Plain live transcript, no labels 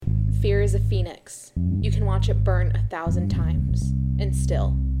Fear is a phoenix. You can watch it burn 1,000 times, and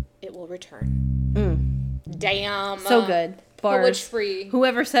still, it will return. Damn. So good. Bars. Poetry free.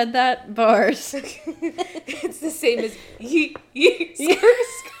 Whoever said that, bars. It's the same as yeet.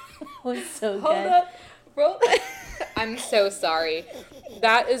 Was so good. Hold up. Bro. I'm so sorry.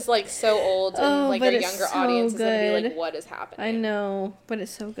 That is like so old, and like our younger audience is going to be like, what is happening? I know, but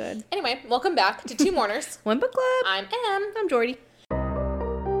it's so good. Anyway, welcome back to Two Mourners. One Book Club. I'm Em. I'm Jordy.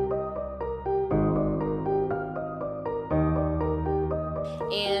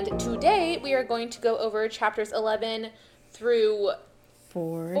 And today we are going to go over chapters 11 through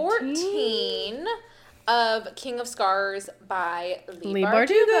 14 of King of Scars by Leigh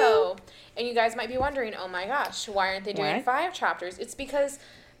Bardugo. And you guys might be wondering, oh my gosh, why aren't they doing 5 chapters? It's because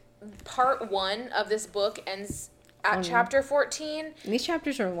part 1 of this book ends at chapter 14. These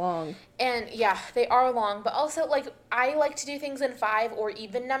chapters are long. And yeah, they are long, but also like I like to do things in 5 or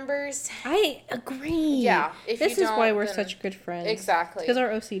even numbers. I agree. Yeah. This is why we're such good friends. Exactly. Because our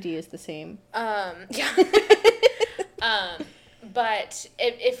OCD is the same. Yeah. But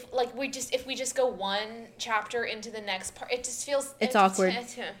if we just go one chapter into the next part, it just feels... It's awkward.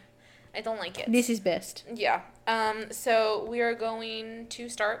 I don't like it. This is best. Yeah. So we are going to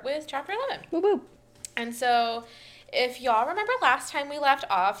start with chapter 11. Woo woo. And so if y'all remember last time we left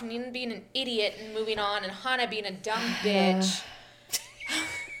off, Nina being an idiot and moving on, and Hana being a dumb bitch.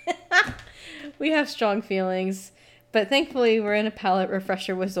 We have strong feelings, but thankfully we're in a palate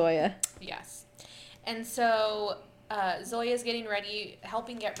refresher with Zoya. Yes. And so... Zoya's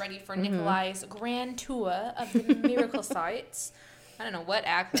helping get ready for Nikolai's grand tour of the miracle sites. I don't know what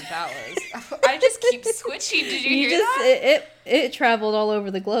accent that was. I just keep switching. Did you hear that? It traveled all over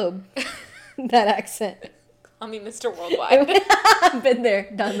the globe, that accent. I mean, Mr. Worldwide. I've been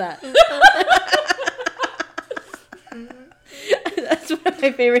there, done that. That's one of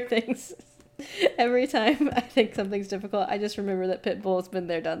my favorite things. Every time I think something's difficult, I just remember that Pitbull's been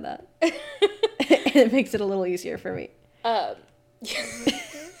there, done that. And it makes it a little easier for me. So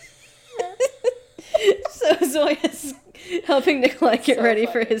Zoya's helping Nikolai get ready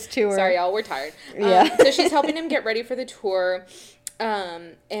for his tour. Sorry, y'all, we're tired. Yeah. So she's helping him get ready for the tour.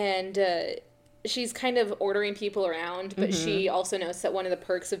 And she's kind of ordering people around, but she also knows that one of the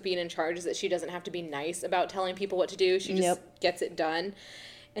perks of being in charge is that she doesn't have to be nice about telling people what to do. She just gets it done.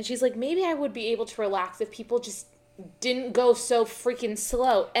 And she's like, maybe I would be able to relax if people just didn't go so freaking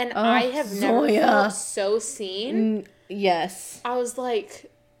slow. And I have never felt so seen. Yes. I was like,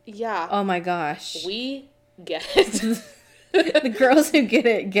 yeah. Oh my gosh. We get it. The girls who get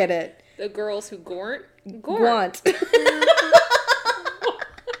it, get it. The girls who gort.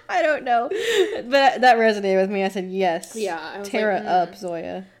 I don't know. But that resonated with me. I said, yes. Yeah. I was Tear it up,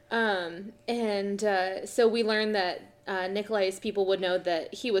 Zoya. So we learned that Nikolai's people would know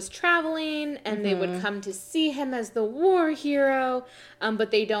that he was traveling and they would come to see him as the war hero, but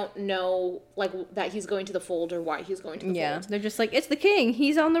they don't know like that he's going to the fold or why he's going to the fold. They're just like, it's the king,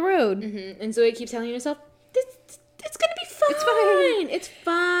 he's on the road. And Zoe keeps telling herself, it's gonna be fine. It's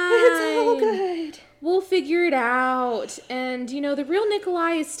fine. It's all good. We'll figure it out. And, the real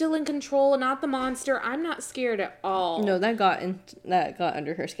Nikolai is still in control and not the monster. I'm not scared at all. No, that got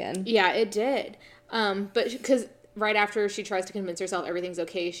under her skin. Yeah, it did. But because right after she tries to convince herself everything's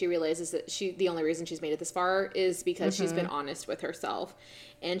okay, she realizes that the only reason she's made it this far is because she's been honest with herself.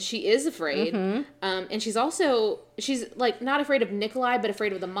 And she is afraid. And she's like not afraid of Nikolai, but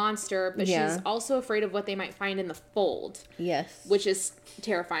afraid of the monster. But she's also afraid of what they might find in the fold. Yes. Which is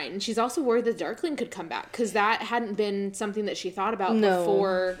terrifying. And she's also worried the Darkling could come back, because that hadn't been something that she thought about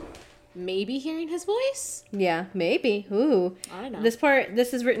before maybe hearing his voice. Yeah, maybe. Ooh. I don't know.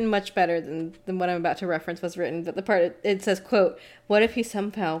 This is written much better than what I'm about to reference was written. But the part, it says, quote, what if he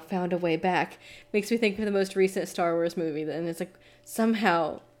somehow found a way back? Makes me think of the most recent Star Wars movie. And it's like,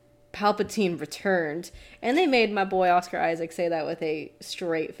 somehow Palpatine returned. And they made my boy Oscar Isaac say that with a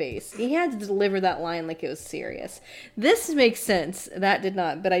straight face. He had to deliver that line like it was serious. This makes sense. That did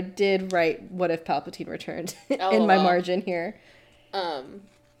not. But I did write, what if Palpatine returned in my margin here.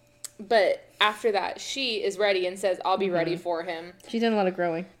 But after that, she is ready and says, I'll be ready for him. She's done a lot of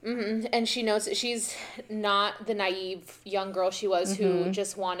growing. And she knows that she's not the naive young girl she was who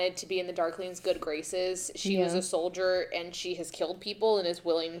just wanted to be in the Darkling's good graces. She was a soldier, and she has killed people and is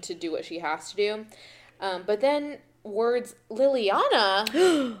willing to do what she has to do. But then Liliana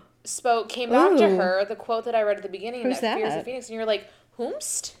came back to her, the quote that I read at the beginning, Who's that? Fears of Phoenix, and you're like,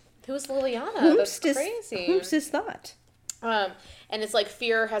 whomst? Who's Liliana? That's crazy. Whomst is thought? And it's like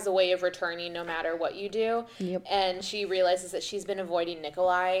fear has a way of returning no matter what you do. Yep. And she realizes that she's been avoiding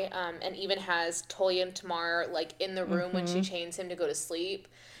Nikolai, and even has Toya and Tamar like in the room when she chains him to go to sleep.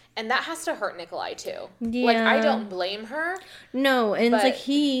 And that has to hurt Nikolai, too. Yeah. Like, I don't blame her. No, and it's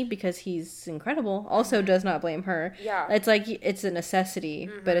like because he's incredible, also does not blame her. Yeah. It's like, it's a necessity,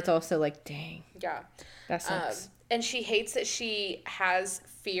 but it's also like, dang. Yeah. That sucks. And she hates that she has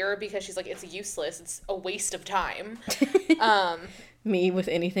fear because she's like, it's useless. It's a waste of time. Me with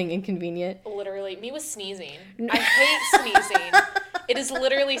anything inconvenient. Literally. Me with sneezing. I hate sneezing. It is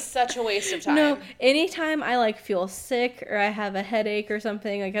literally such a waste of time. No, anytime I like feel sick or I have a headache or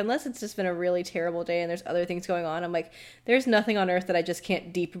something, like unless it's just been a really terrible day and there's other things going on, I'm like, there's nothing on earth that I just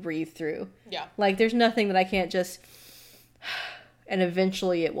can't deep breathe through. Yeah. Like there's nothing that I can't just, and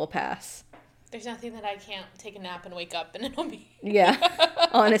eventually it will pass. There's nothing that I can't take a nap and wake up and it'll be. Yeah,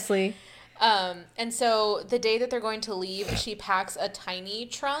 honestly. And so the day that they're going to leave, she packs a tiny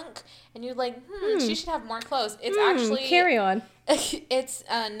trunk, and you're like, she should have more clothes. It's actually carry on. It's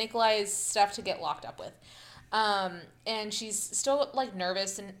Nikolai's stuff to get locked up with. And she's still like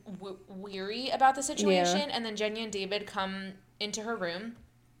nervous and weary about the situation. Yeah. And then Jenya and David come into her room.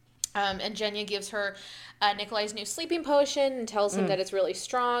 And Jenya gives her Nikolai's new sleeping potion and tells him that it's really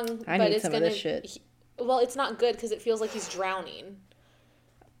strong. I need some of this shit. Well, it's not good because it feels like he's drowning.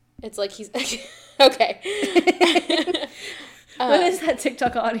 It's like he's... Okay. What is that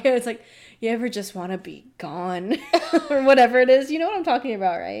TikTok audio? It's like, you ever just want to be gone? Or whatever it is. You know what I'm talking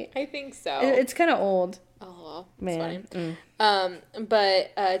about, right? I think so. It's kind of old. Oh, man.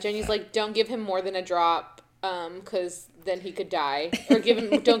 But Jenny's like, don't give him more than a drop, because then he could die. Or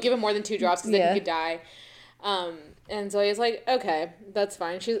don't give him more than 2 drops, because then he could die. And Zoya's like, okay, that's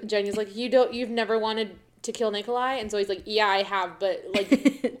fine. Jenny's like, you've never wanted to kill Nikolai? And Zoe's like, yeah, I have, but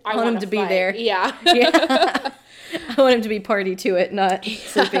like I want him to be there. Yeah. Yeah. I want him to be party to it, not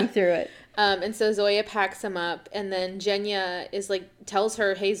sleeping through it. And so Zoya packs him up, and then Jenya is like, tells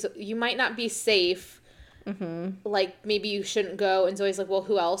her, hey, you might not be safe. Like, maybe you shouldn't go. And Zoya's like, well,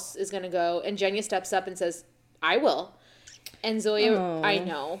 who else is going to go? And Jenya steps up and says, I will. And Zoya, I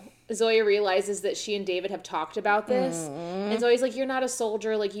know. Zoya realizes that she and David have talked about this. And Zoya's like, you're not a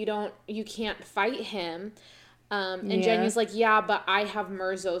soldier. Like, you can't fight him. And Jenya's like, yeah, but I have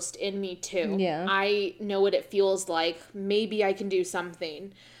Merzost in me too. Yeah. I know what it feels like. Maybe I can do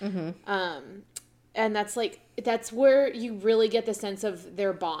something. And that's where you really get the sense of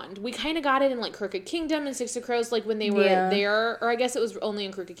their bond. We kind of got it in like Crooked Kingdom and Six of Crows, like when they were there, or I guess it was only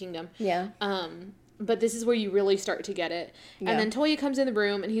in Crooked Kingdom. Yeah. But this is where you really start to get it. Yeah. And then Toya comes in the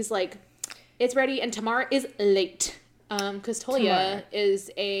room and he's like, it's ready. And Tamar is late. Because Toya is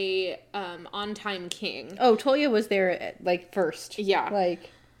a on-time king. Oh, Toya was there like first. Yeah.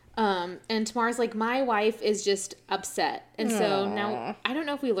 Like. And Tamar's like, my wife is just upset. And so now, I don't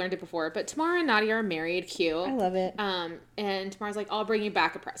know if we learned it before, but Tamar and Nadia are married. Cute. I love it. And Tamar's like, I'll bring you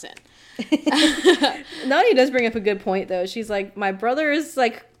back a present. Nadia does bring up a good point, though. She's like, my brother is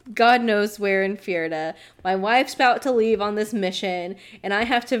like, God knows where in Fierda. My wife's about to leave on this mission, and I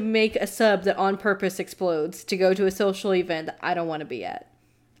have to make a sub that on purpose explodes to go to a social event that I don't want to be at.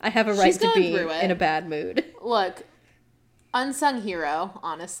 I have a right to be in a bad mood. Look, unsung hero,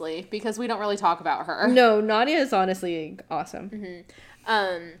 honestly, because we don't really talk about her. No, Nadia is honestly awesome.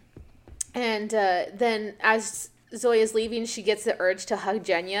 And then as Zoya's leaving, she gets the urge to hug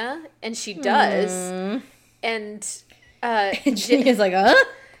Jenya, and she does. And Jenya's like, huh?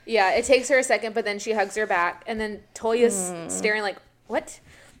 Yeah, it takes her a second, but then she hugs her back, and then Toya's staring like, what?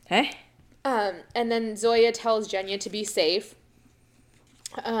 Hey? And then Zoya tells Jenya to be safe.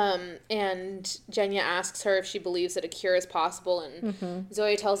 And Jenya asks her if she believes that a cure is possible, and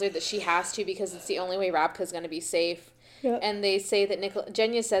Zoya tells her that she has to because it's the only way Rabka's going to be safe. Yep. And they say that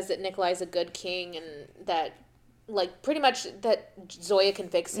Jenya says that Nikolai's a good king, and that, like, pretty much that Zoya can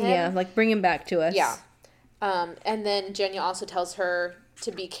fix him. Yeah, like, bring him back to us. Yeah. And then Jenya also tells her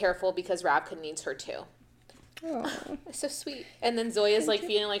to be careful because Rabka needs her too. Oh, it's so sweet. And then Zoya's like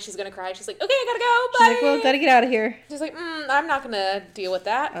feeling like she's gonna cry. She's like, "Okay, I gotta go. Bye." She's like, "Well, gotta get out of here." She's like, "I'm not gonna deal with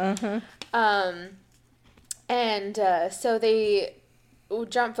that." So they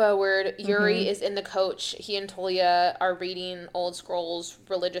jump forward. Yuri is in the coach. He and Toya are reading old scrolls,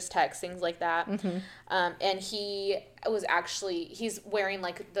 religious texts, things like that. And he's wearing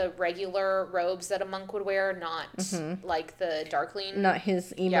like the regular robes that a monk would wear, not like the darkling. Not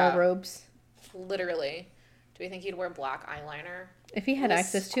his emo robes. Literally. Do you think he'd wear black eyeliner? If he had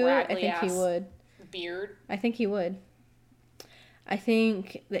access to it, I think he would. Beard? I think he would. I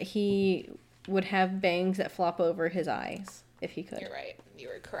think that he would have bangs that flop over his eyes, if he could. You're right. You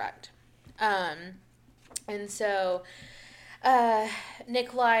were correct. And so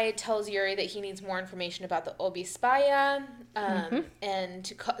Nikolai tells Yuri that he needs more information about the Obispaya,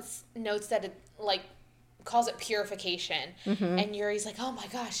 and notes that calls it purification. And Yuri's like, oh my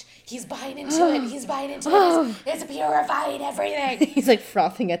gosh, he's buying into it. He's buying into it. It's purifying everything. He's like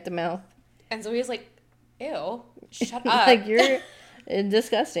frothing at the mouth. And Zoe's like, ew, shut up. Like, you're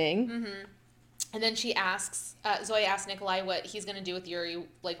disgusting. And then Zoe asks Nikolai what he's going to do with Yuri,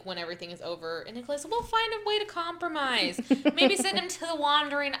 like, when everything is over. And Nikolai's like, we'll find a way to compromise. Maybe send him to the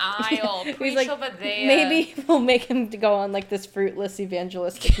Wandering Isle. Preach like, over there. Maybe we'll make him to go on, like, this fruitless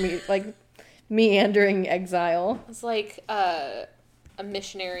evangelistic, meandering exile. It's like a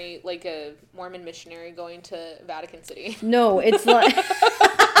missionary, like a Mormon missionary going to Vatican City. No, it's like...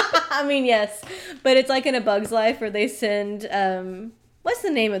 I mean, yes. But it's like in A Bug's Life where they send... what's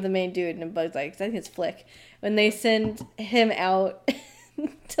the name of the main dude in A Bug's Life? 'Cause I think it's Flick. When they send him out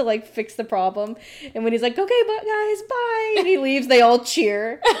to, like, fix the problem. And when he's like, okay, but guys, bye. And he leaves, they all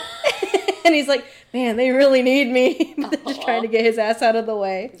cheer. And he's like, man, they really need me. But they're just trying to get his ass out of the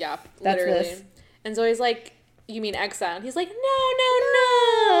way. Yeah, That's literally. this. And Zoe's like, you mean exile? And he's like, no.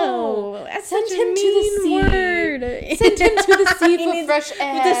 That's Send such him a to the mean sea. word. Send him to the sea He for needs fresh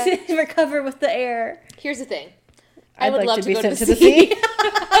air. To recover with the air. Here's the thing. I'd would like love to to be go sent to to the the sea.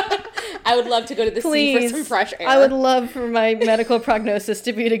 I would love to go to the sea for some fresh air. I would love for my medical prognosis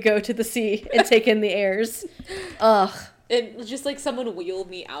to be to go to the sea and take in the airs. Ugh. And just like someone wheeled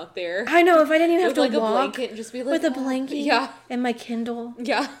me out there. I know, if I didn't even have to like walk. a blanket and just be like, with a blanket. Yeah. And my Kindle.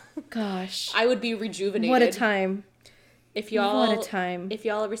 Yeah. Gosh. I would be rejuvenated. What a time. If y'all What a time. If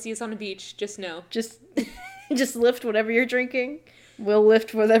y'all ever see us on a beach, just know. Just lift whatever you're drinking. We'll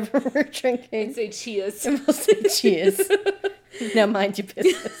lift whatever we're drinking. And say cheers. And we'll say cheers. Now mind your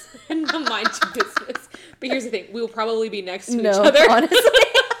business. Now mind your business. But here's the thing. We will probably be next to each No, other. honestly.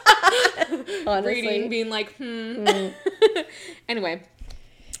 Reading, being like, Anyway.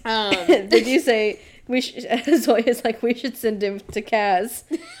 Did you say... Zoe is like, we should send him to Kaz.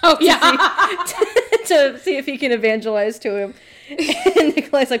 Oh, yeah. To see if he can evangelize to him. And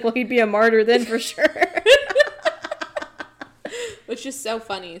Nikolai's like, well, he'd be a martyr then for sure. Which is so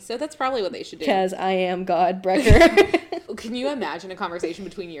funny. So that's probably what they should do. Kaz, I am God, Brecker. Can you imagine a conversation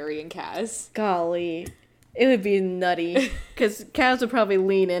between Yuri and Kaz? Golly. It would be nutty. Because Kaz would probably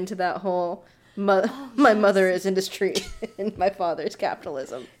lean into that whole, my mother is industry and my father's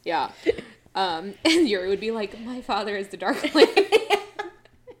capitalism. Yeah. And Yuri would be like, my father is the Darkling.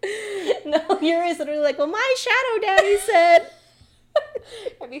 No, Yuri's literally like, well, my shadow daddy said.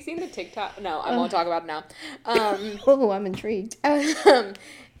 Have you seen the TikTok? No, I won't talk about it now. Oh, I'm intrigued. And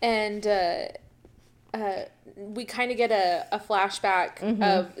we kind of get a flashback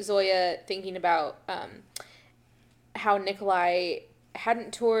of Zoya thinking about how Nikolai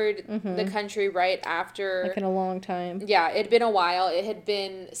hadn't toured the country right after. Like in a long time. Yeah, it had been a while. It had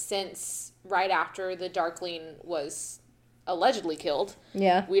been since right after the Darkling was allegedly killed.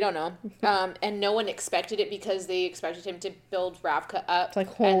 Yeah. We don't know. And no one expected it because they expected him to build Ravka up. To, like,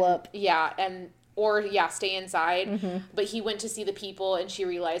 hole up. Yeah, stay inside. But he went to see the people and she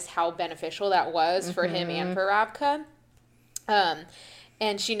realized how beneficial that was for him and for Ravka.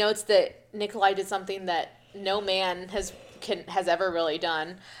 And she notes that Nikolai did something that no man has ever really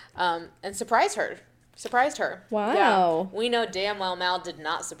done, and surprised her. Wow. Yeah. We know damn well Mal did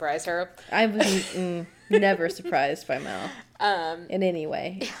not surprise her. I was never surprised by Mal. In any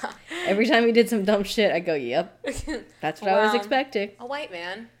way. Yeah. Every time he did some dumb shit, I go, yep. That's what I was expecting. A white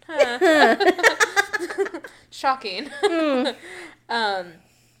man. Huh. Shocking. And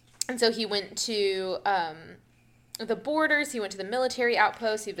so he went to the borders, he went to the military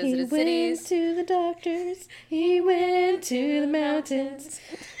outposts, he visited cities. He went to the doctors, he went to the mountains.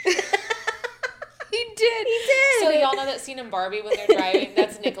 He did. So y'all know that scene in Barbie when they're driving?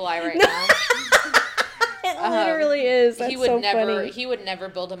 That's Nikolai right now. It literally is. That's he would so never. funny. He would never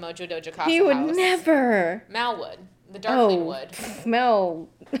build a Mojo Doja Casa He would house. never. Mal would. The Darkling would. Mal.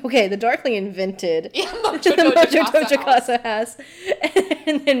 Okay, the Darkling invented the Mojo Doja Casa house.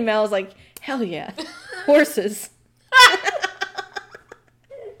 And then Mal's like, hell yeah. Horses.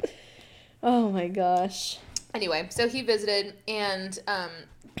 Oh my gosh. Anyway, so he visited, and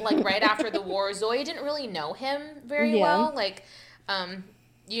like right after the war, Zoe didn't really know him very well. Like,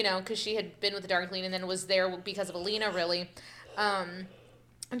 because she had been with the Darkling and then was there because of Alina, really. And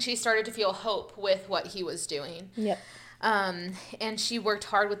she started to feel hope with what he was doing. Yep. And she worked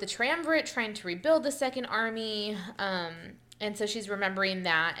hard with the Triumvirate trying to rebuild the Second Army. And so she's remembering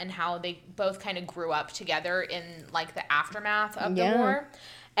that and how they both kind of grew up together in, like, the aftermath of the war.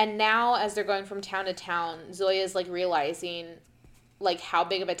 And now, as they're going from town to town, Zoya's, like, realizing, like, how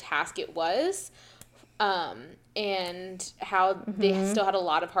big of a task it was. And how they still had a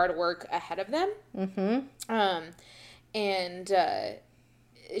lot of hard work ahead of them. And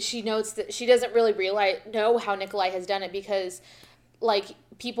she notes that she doesn't really know how Nikolai has done it because, like,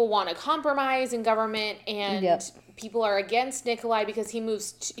 people want to compromise in government, and people are against Nikolai because he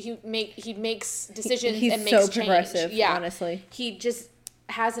makes decisions and makes so change. Progressive, honestly. He just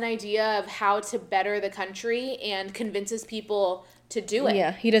has an idea of how to better the country and convinces people to do it.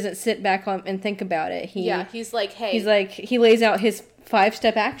 Yeah, he doesn't sit back and think about it. He's like, hey. He's like, he lays out his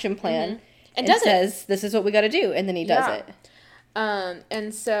 5-step action plan and says, this is what we got to do, and then he does it.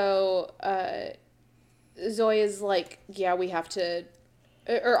 And so Zoya's like, yeah, we have to...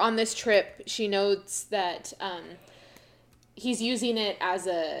 Or on this trip, she notes that he's using it as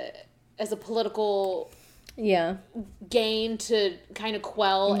a political gain to kind of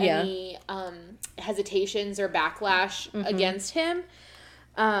quell any hesitations or backlash against him.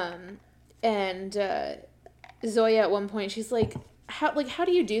 And Zoya at one point, she's like, how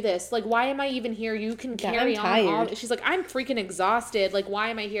do you do this? Like, why am I even here? You can carry on. She's like, I'm freaking exhausted. Like, why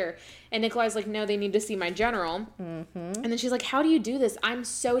am I here? And Nikolai's like, no, they need to see my general. And then she's like, how do you do this? I'm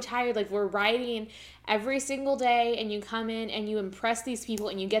so tired. Like, we're riding every single day, and you come in and you impress these people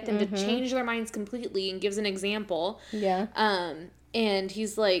and you get them to change their minds completely, and gives an example. Yeah. And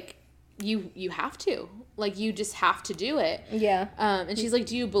he's like, you have to. Like, you just have to do it. Yeah. And she's like,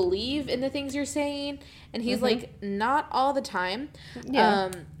 do you believe in the things you're saying? And he's like, not all the time. Yeah.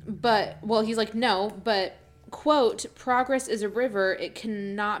 He's like, no, but, quote, progress is a river. It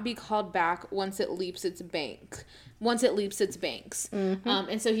cannot be called back once it leaps its banks. And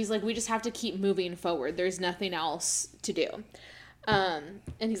so he's like, we just have to keep moving forward. There's nothing else to do. And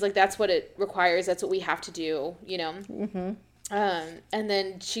he's like, that's what it requires. That's what we have to do, you know? And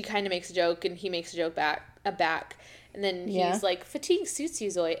then she kind of makes a joke, and he makes a joke back. And then he's like, fatigue suits you,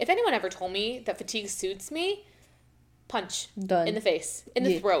 Zoe. If anyone ever told me that fatigue suits me, punch. Done. In the face. In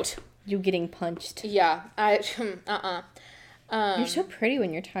the throat. You getting punched. Yeah. You're so pretty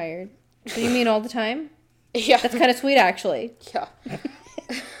when you're tired. Do you mean all the time? Yeah. That's kind of sweet, actually. Yeah.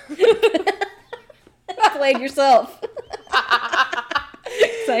 Played yourself.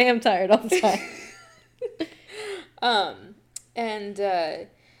 So I am tired all the time.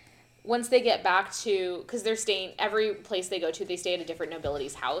 Once they get back to, because they're staying, every place they go to, they stay at a different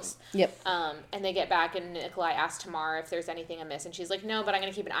nobility's house. Yep. And they get back, and Nikolai asks Tamara if there's anything amiss, and she's like, no, but I'm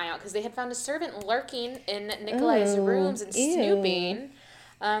going to keep an eye out, because they had found a servant lurking in Nikolai's rooms and snooping.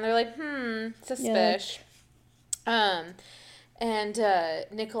 They're like, suspicious. And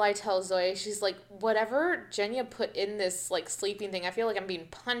Nikolai tells Zoe, she's like, whatever Jenya put in this, like, sleeping thing, I feel like I'm being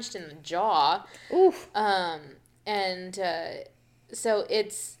punched in the jaw. Oof. So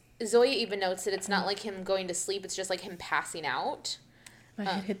it's... Zoe even notes that it's not like him going to sleep, it's just like him passing out. My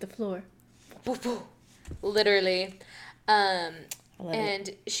head hit the floor. Boo, boo. Literally.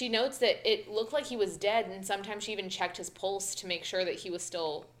 And she notes that it looked like he was dead, and sometimes she even checked his pulse to make sure that he was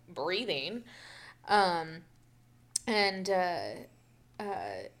still breathing. Hold on,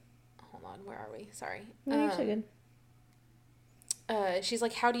 where are we? Sorry. No, you're so good. She's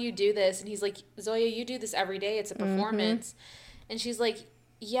like, how do you do this? And he's like, Zoya, you do this every day. It's a performance. And she's like,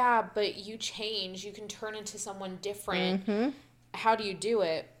 yeah, but you change. You can turn into someone different. How do you do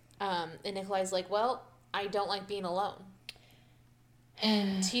it? And Nikolai's like, well, I don't like being alone.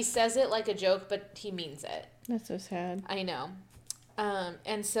 And he says it like a joke, but he means it. That's so sad. I know.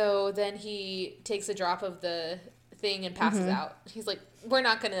 And so then he takes a drop of the thing and passes out. He's like, we're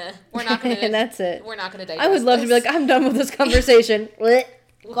not gonna and that's it. We're not gonna digest I would love to be like, I'm done with this conversation.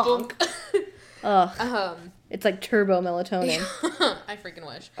 Ugh. It's like turbo melatonin. I freaking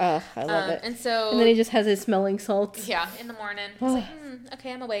wish. Oh, I love it. And then he just has his smelling salts. Yeah, in the morning. He's like,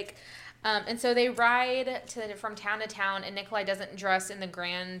 okay, I'm awake. And so they ride from town to town, and Nikolai doesn't dress in the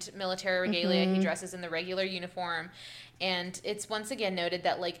grand military regalia. He dresses in the regular uniform. And it's once again noted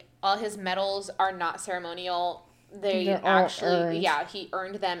that, like, all his medals are not ceremonial. They're actually, he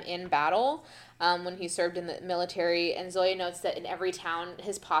earned them in battle. When he served in the military. And Zoya notes that in every town,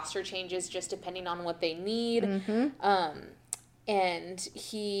 his posture changes just depending on what they need. And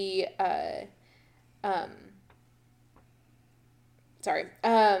he,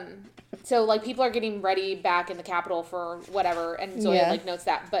 so, like, people are getting ready back in the capital for whatever, and Zoya, like, notes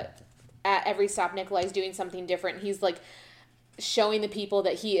that. But at every stop, Nikolai's doing something different. He's, like, showing the people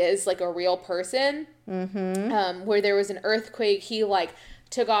that he is, like, a real person. Where there was an earthquake, he, like,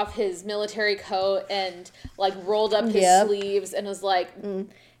 took off his military coat and, like, rolled up his sleeves and was like...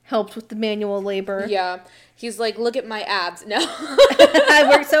 helped with the manual labor. Yeah. He's like, look at my abs. No. I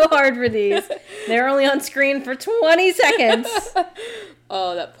worked so hard for these. They're only on screen for 20 seconds.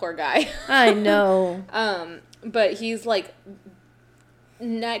 Oh, that poor guy. I know. But he's, like,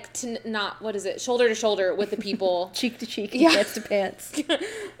 neck to not, what is it, shoulder to shoulder with the people. Cheek to cheek, Yeah. pants to pants.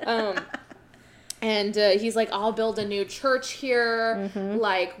 And he's like, I'll build a new church here.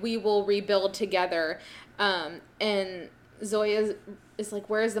 Like, we will rebuild together. And Zoya is like,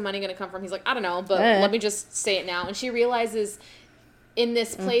 where is the money going to come from? He's like, I don't know, but let me just say it now. And she realizes in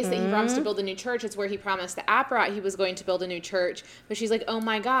this place that he promised to build a new church, it's where he promised the apparat he was going to build a new church. But she's like, oh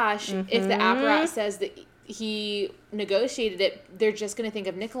my gosh, if the apparat says that he negotiated it, they're just going to think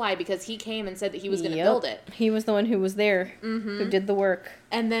of Nikolai because he came and said that he was going to build it. He was the one who was there, who did the work.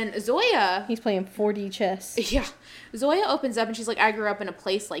 And then Zoya... He's playing 4D chess. Yeah. Zoya opens up and she's like, I grew up in a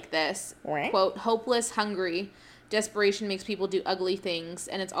place like this. Quote, hopeless, hungry. Desperation makes people do ugly things,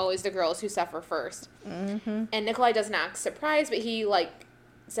 and it's always the girls who suffer first. And Nikolai doesn't act surprised, but he, like,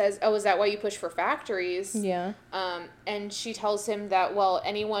 says, oh, is that why you push for factories? Yeah. And she tells him that, well,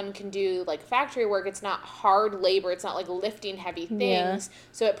 anyone can do, like, factory work. It's not hard labor. It's not, like, lifting heavy things. Yeah.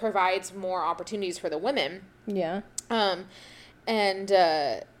 So it provides more opportunities for the women. Yeah. And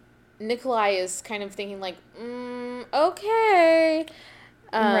Nikolai is kind of thinking, like, okay.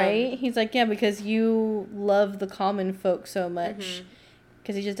 Right? He's like, yeah, because you love the common folk so much.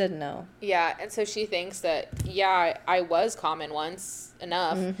 Because he just doesn't know. Yeah, and so she thinks that, yeah, I was common once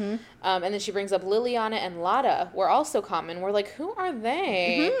enough. And then she brings up Liliana and Lada were also common. We're like, who are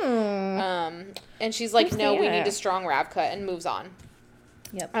they? And she's like, no, we need a strong Ravka, and moves on.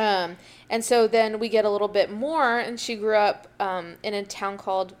 Yep. And so then we get a little bit more, and she grew up in a town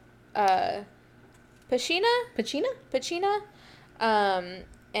called Pachina?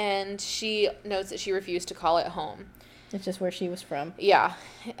 And she notes that she refused to call it home. It's just where she was from. Yeah.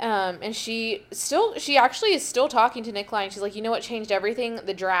 And she actually is still talking to Nikolai, and she's like, you know what changed everything?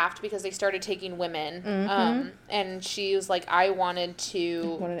 The draft, because they started taking women. And she was like, I wanted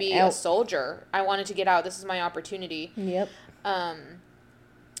to be a soldier. I wanted to get out. This is my opportunity. Yep.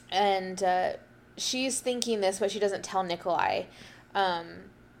 And she's thinking this, but she doesn't tell Nikolai,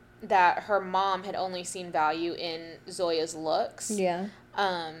 that her mom had only seen value in Zoya's looks. Yeah.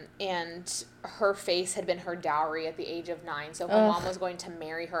 And her face had been her dowry at the age of 9. So her mom was going to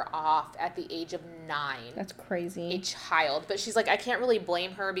marry her off at the age of 9. That's crazy. A child. But she's like, I can't really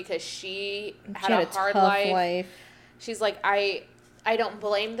blame her because she had a hard life. She's like, I don't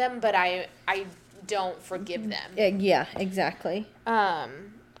blame them, but I don't forgive them. Yeah, exactly.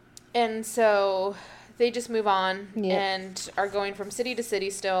 And so they just move on and are going from city to city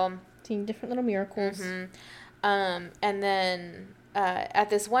still. Seeing different little miracles. And then at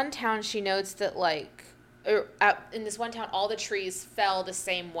this one town, she notes that, like, in this one town, all the trees fell the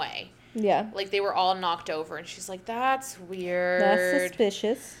same way. Yeah. Like, they were all knocked over. And she's like, that's weird. That's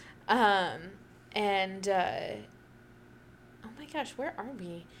suspicious. And, oh my gosh, where are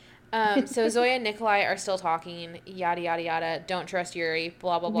we? So Zoya and Nikolai are still talking, yada, yada, yada. Don't trust Yuri,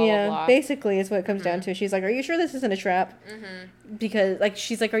 blah, blah, blah, blah, blah. Basically is what it comes down to. She's like, are you sure this isn't a trap? Because, like,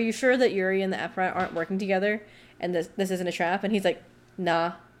 she's like, are you sure that Yuri and the apparat aren't working together? And this isn't a trap? And he's like,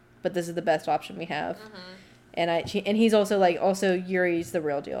 nah, but this is the best option we have. And he's also like, Yuri's the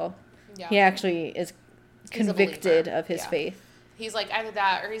real deal. Yeah. He actually is convicted of his faith. He's like either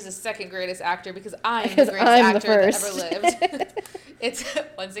that or he's the second greatest actor because I'm the greatest actor that ever lived. It's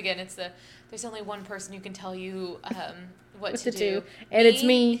once again, there's only one person who can tell you what to do. And it's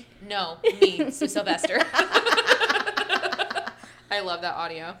me. No, me, Sue Sylvester. I love that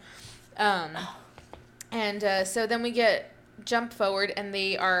audio. And so then we jump forward and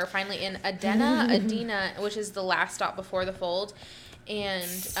they are finally in Adena, which is the last stop before the fold.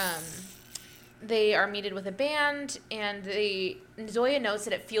 And they are meted with a band, and Zoya notes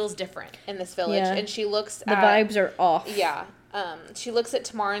that it feels different in this village, and she looks the vibes are off. Yeah. She looks at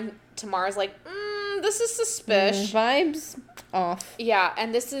Tamar, and Tamar's like, this is suspicious. Vibes off. Yeah,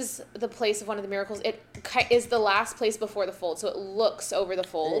 and this is the place of one of the miracles. It is the last place before the fold, so it looks over the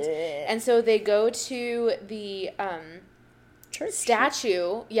fold. And so they go to the church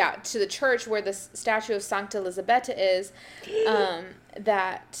statue, to the church where the statue of Sancta Elisabetta is,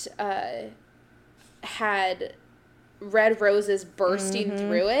 that had red roses bursting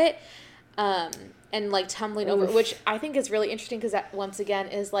through it, and like tumbling over, which I think is really interesting because that once again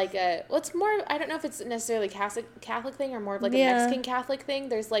is like it's more, I don't know if it's necessarily a Catholic thing or more of like a Mexican Catholic thing.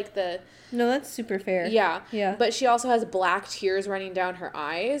 There's like no, that's super fair. Yeah. But she also has black tears running down her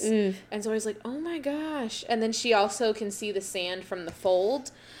eyes. And so I was like, oh my gosh. And then she also can see the sand from the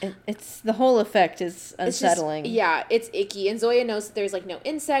fold. It's the whole effect is unsettling. It's icky. And Zoya knows that there's like no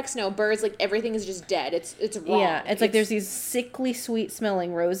insects, no birds, like everything is just dead. It's wrong. Yeah, it's like there's these sickly sweet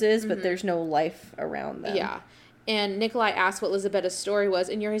smelling roses, but there's no life around them. Yeah. And Nikolai asked what Elisabetta's story was,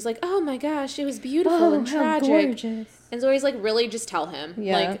 and Yuri's like, oh my gosh, it was beautiful and tragic. How gorgeous. And Zoya's like, really, just tell him.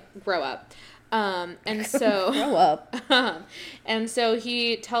 Yeah. Like, grow up. And so... Grow up. And so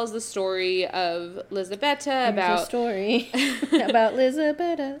he tells the story of Lizabetta about... Here's a story about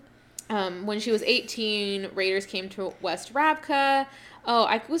Lizabetta. When she was 18, raiders came to West Ravka. Oh,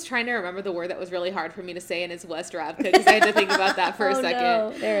 I was trying to remember the word that was really hard for me to say, and it's West Ravka, because I had to think about that for a second.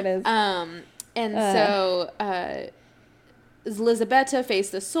 No. There it is. So Lizabetta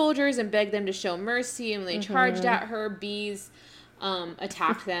faced the soldiers and begged them to show mercy, and when they charged at her, bees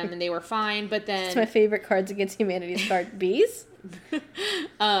attacked them, and they were fine, but then... It's my favorite Cards Against Humanity's card, bees.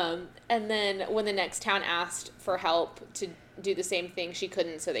 And then when the next town asked for help to do the same thing, she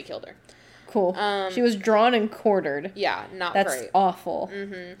couldn't, so they killed her. Cool. She was drawn and quartered. Yeah, not That's great. awful.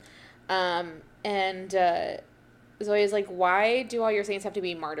 And Zoya's like, why do all your saints have to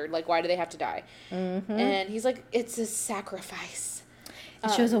be martyred? Like, why do they have to die? And he's like, it's a sacrifice.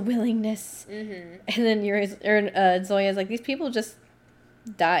 It shows a willingness. And then Zoya's like, these people just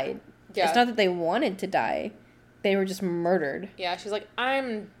died. Yeah. It's not that they wanted to die. They were just murdered. Yeah, she's like,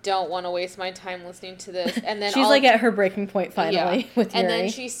 I don't want to waste my time listening to this. And then she's like at her breaking point finally with Yuri. And then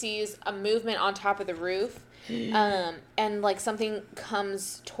she sees a movement on top of the roof. And like something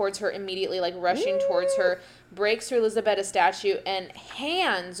comes towards her immediately, like rushing towards her, breaks through Lizabetta's statue, and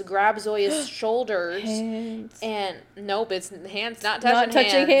hands grab Zoya's shoulders. And nope, it's hands not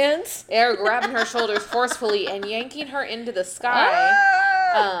touching hands. They're grabbing her shoulders forcefully and yanking her into the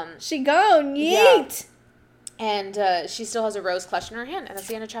sky. She gone, yeet. Yeah. And she still has a rose clutched in her hand, and that's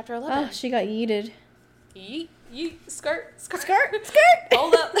the end of chapter 11. Oh, she got yeeted. Yeet, yeet, skirt.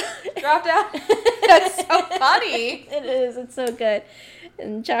 Hold up, dropped out. That's so funny. It is. It's so good.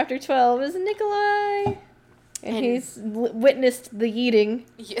 And chapter 12 is Nikolai, and he's witnessed the yeeting.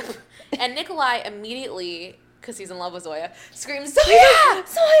 Yeah. And Nikolai immediately, because he's in love with Zoya, screams, Zoya!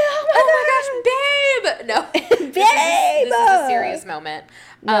 Oh my gosh, babe! No. Babe! This is a serious moment.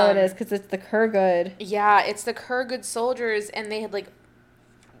 No, it is, because it's the Kurgud. Yeah, it's the Kurgud soldiers, and they had, like,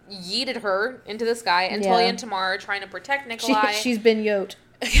 yeeted her into the sky, and Tully and Tamar are trying to protect Nikolai. She's been yoked.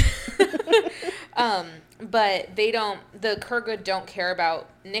 But the Kurgud don't care about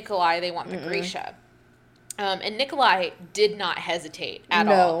Nikolai, they want the Grisha. And Nikolai did not hesitate at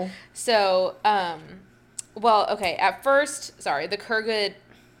all. So, at first, the Kurgud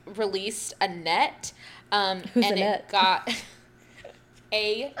released a net, Who's and a net? It got...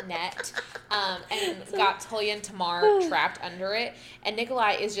 a net, and got Tully and Tamar trapped under it, and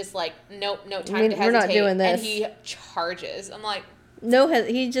Nikolai is just like, nope, no time to hesitate. We're not doing this. And he charges. I'm like,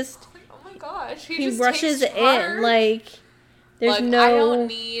 he just, oh my gosh, he just rushes in, like, there's I don't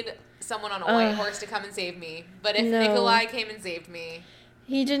need someone on a white horse to come and save me, but if Nikolai came and saved me,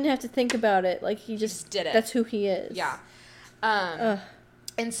 he didn't have to think about it, like, he just did it. That's who he is. Yeah.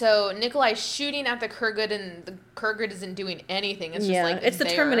 And so Nikolai's shooting at the Kurgud, and the Kurgud isn't doing anything. It's just like, it's the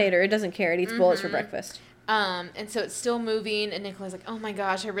Terminator. It doesn't care. It eats bullets for breakfast. And so it's still moving, and Nikolai's like, oh my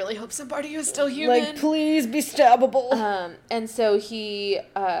gosh, I really hope somebody is still human. Like, please be stabbable. And so he,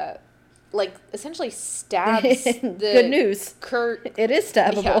 essentially stabs the... Good news. It is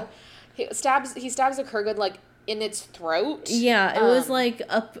stabbable. Yeah. He stabs the Kurgud, like, in its throat. Yeah, it was, like,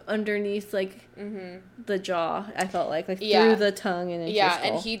 up underneath, like, the jaw, I felt like through the tongue and into the skull.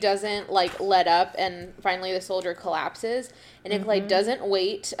 And he doesn't, like, let up, and finally the soldier collapses, and Nikolai doesn't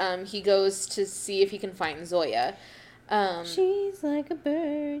wait. He goes to see if he can find Zoya. She's like a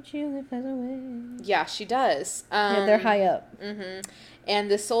bird, she only flies away. Yeah, she does. Yeah, they're high up. And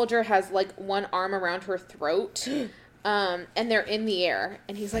the soldier has, like, one arm around her throat. And they're in the air,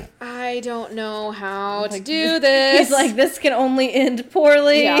 and he's like, I don't know how to do this. He's like, this can only end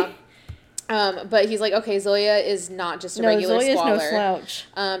poorly. Yeah. But he's like, okay, Zoya is not just a regular Zoya's squaller. No slouch.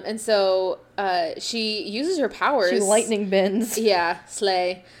 And so she uses her powers. She lightning bends. Yeah,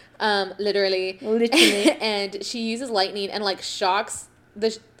 slay. Literally. And she uses lightning and, like, shocks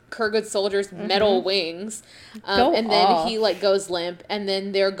the Kurgud soldier's metal wings. And then he, like, goes limp, and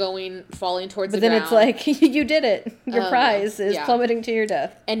then they're falling towards the ground. But then it's like, you did it. Your prize is plummeting to your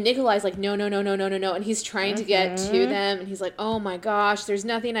death. And Nikolai's like, no. And he's trying to get to them, and he's like, oh my gosh, there's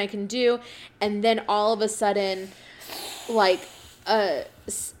nothing I can do. And then all of a sudden, like, a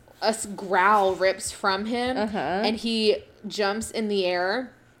growl rips from him, and he jumps in the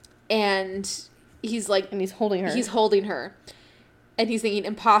air, and he's like... And he's holding her. And he's thinking,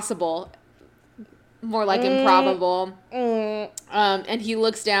 impossible. More like improbable. And he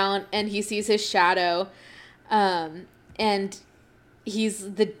looks down, and he sees his shadow. And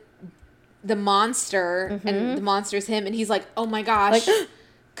he's the monster, and the monster's him. And he's like, oh my gosh.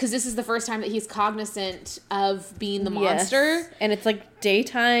 Because this is the first time that he's cognizant of being the monster. And it's like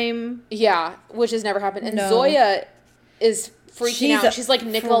daytime. Yeah, which has never happened. And Zoya is freaking out. She's like,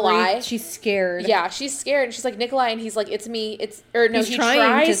 Nikolai. She's scared. Yeah, she's scared. And she's like, Nikolai. And he's like, it's me. He trying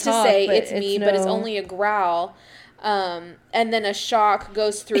tries to talk, say but it's me, but it's only a growl. And then a shock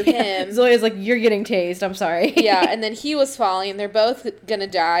goes through him. Zoya's like, you're getting tased. I'm sorry. Yeah, and then he was falling. They're both gonna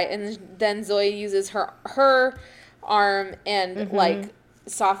die. And then Zoya uses her arm and, like,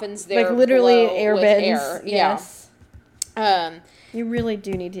 softens their like, literally blow with air. Yes. Yeah. You really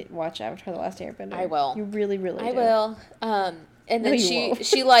do need to watch Avatar: The Last Airbender. I will. You really, really do. I will. And then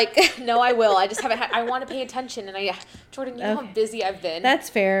she like, no, I will. I just haven't I want to pay attention. And Jordan, you know how busy I've been. That's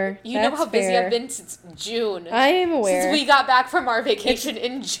fair. You know how busy I've been since June. I am aware. Since we got back from our vacation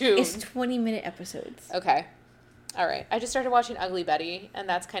in June. It's 20-minute episodes. Okay. All right. I just started watching Ugly Betty, and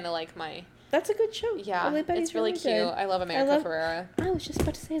that's kind of like my... That's a good show. Yeah, it's really cute. Good. I love America Ferrera. I was just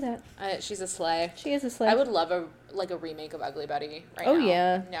about to say that. She's a slay. She is a slay. I would love a remake of Ugly Betty right now. Oh,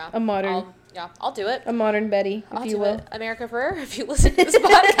 yeah. Yeah. A modern... I'll do it. A modern Betty, if you will. America Ferrera, if you listen to this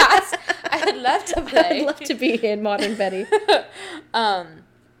podcast, I would love to play. I would love to be in Modern Betty.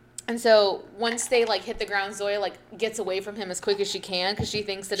 And so once they, like, hit the ground, Zoya, like, gets away from him as quick as she can because she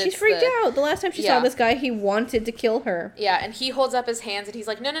thinks that She's freaked out. The last time she saw this guy, he wanted to kill her. Yeah, and he holds up his hands and he's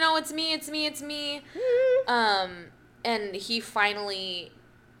like, no, it's me. And he finally,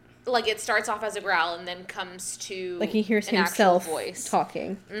 like, it starts off as a growl and then comes to like he hears an himself actual voice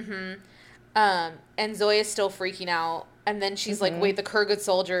talking. And Zoya's still freaking out. And then she's like, wait, the Kurgan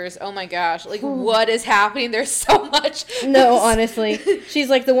soldiers, oh my gosh, like, what is happening? There's so much. No, honestly. She's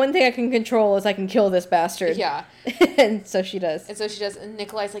like, the one thing I can control is I can kill this bastard. Yeah. And so she does. And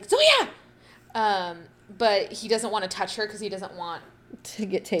Nikolai's like, Zoya! But he doesn't want to touch her because he doesn't want to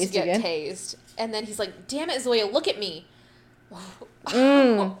get tased again. And then he's like, damn it, Zoya, look at me.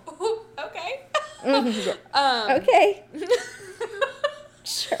 Okay. Okay.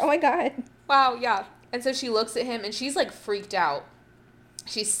 Sure. Oh my God. Wow, yeah. And so she looks at him and she's like freaked out.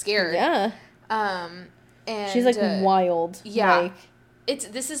 She's scared. Yeah. And she's like wild. Yeah.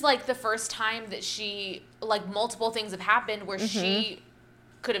 This is like the first time that she, like, multiple things have happened where she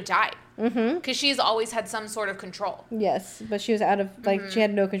could have died. Because she's always had some sort of control. Yes, but she was out of, like, she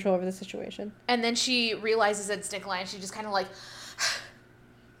had no control over the situation. And then she realizes it's Nikolai and she just kind of like,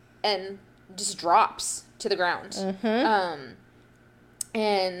 and just drops to the ground.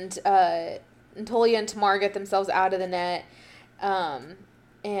 And Tolia and Tamar get themselves out of the net.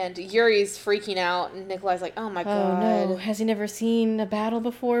 And Yuri's freaking out, and Nikolai's like, oh my God. Oh no, has he never seen a battle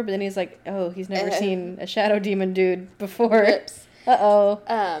before? But then he's like, oh, he's never seen a shadow demon dude before. Rips. Uh-oh.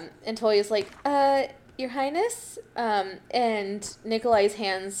 And Tolia's like, Your Highness? And Nikolai's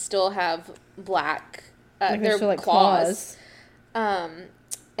hands still have black, they're like claws. And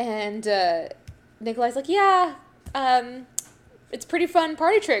Nikolai's like, yeah, it's a pretty fun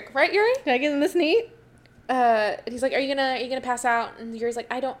party trick, right, Yuri? Can I get in this neat? And he's like, are you gonna pass out? And Yuri's like,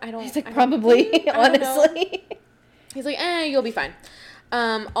 I don't. He's like, probably, honestly. He's like, you'll be fine.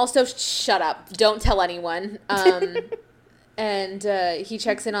 Also, shut up. Don't tell anyone. And he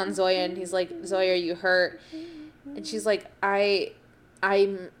checks in on Zoya and he's like, Zoya, are you hurt? And she's like,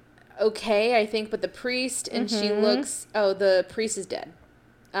 I'm okay, I think, but the priest, and she looks, the priest is dead.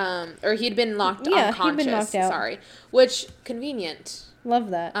 Or he'd been unconscious. He'd been knocked out. Sorry. Which, convenient.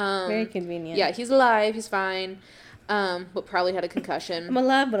 Love that. Very convenient. Yeah, he's alive, he's fine. But probably had a concussion. I'm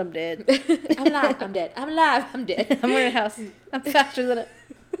alive, but I'm dead. I'm alive, I'm dead. I'm alive, I'm dead. I'm in a house. I'm faster than it.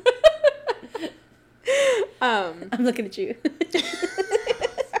 I'm looking at you.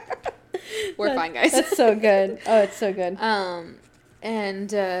 We're fine, guys. That's so good. Oh, it's so good. And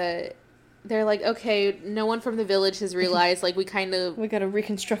they're like, okay, no one from the village has realized, like, we gotta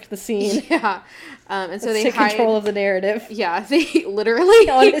reconstruct the scene. Yeah. And so Let's they take hide control of the narrative. Yeah, they literally,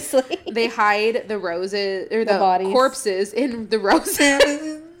 honestly, they hide the roses, or the bodies. Corpses in the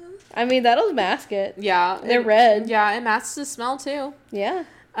roses. I mean, that'll mask it. Yeah. They're red. Yeah, it masks the smell, too. Yeah.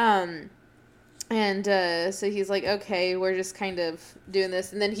 And so he's like, okay, we're just kind of doing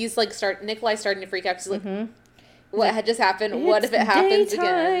this. And then he's like, Nikolai's starting to freak out. He's like, what had just happened? What if it happens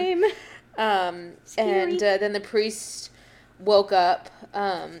again? And then the priest woke up.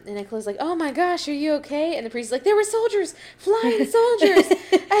 And Nikolai's like, oh my gosh, are you okay? And the priest's like, there were soldiers, flying soldiers.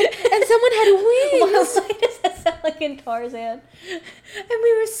 and someone had wings. Why does that sound like in Tarzan? And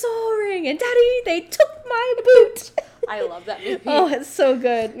we were soaring. And Daddy, they took my boot. I love that movie. Oh, it's so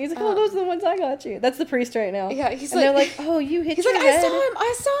good. He's like, oh, those are the ones I got you. That's the priest right now. Yeah, and they're like, oh, you hit your head.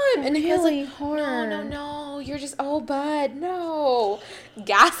 I saw him. And he's really like, hard. no, you're just, oh, bud, no.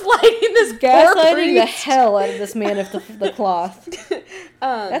 Gaslighting this poor Gaslighting the priest. hell out of this man of the cloth.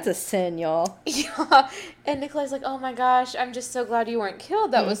 That's a sin, y'all. Yeah. And Nikolai's like, oh my gosh, I'm just so glad you weren't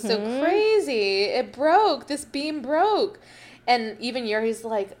killed. That was so crazy. It broke. This beam broke. And even Yuri's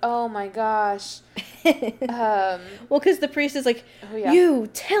like, oh my gosh. Well, because the priest is like, you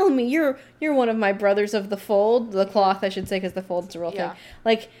tell me, you're one of my brothers of the fold, the cloth, I should say, because the fold's a real thing.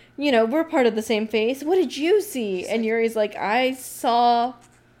 Like, we're part of the same face. What did you see? And Yuri's like, I saw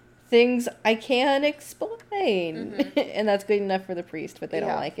things I can't explain. And that's good enough for the priest, but they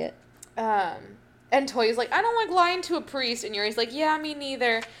don't like it. And Toya's like, I don't like lying to a priest. And Yuri's like, yeah, me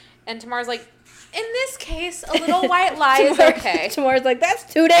neither. And Tamar's like, in this case, a little white lie is okay. Tamar's like,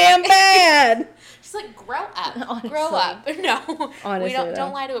 that's too damn bad. She's like, grow up. Honestly. Grow up. No. Honestly, we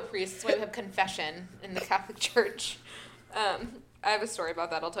don't lie to a priest. That's why we have confession in the Catholic Church. I have a story about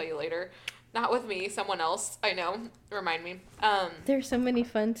that I'll tell you later. Not with me, someone else. I know. Remind me. There's so many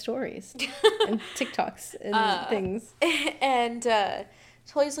fun stories. And TikToks and things. And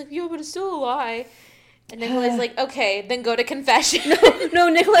Toya's like, yeah, but it's still a lie. And Nikolai's like, okay, then go to confession. No,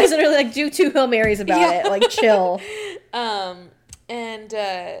 Nikolai's literally like, do 2 Hail Marys about it. Like, chill. And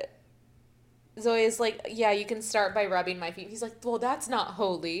Zoya's like, yeah, you can start by rubbing my feet. He's like, well, that's not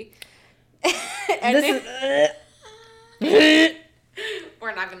holy. And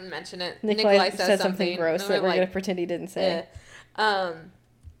we're not going to mention it. Nikolai says something gross that we're going to pretend he didn't say.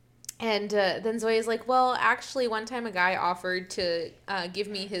 And then Zoya's like, well, actually, one time a guy offered to give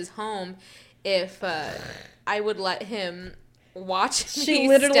me his home if I would let him watch me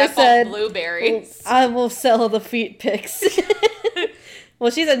step on blueberries. I will sell the feet pics.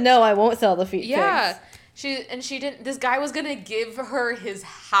 Well, she said, no, I won't sell the feet pics. Yeah. She didn't. This guy was going to give her his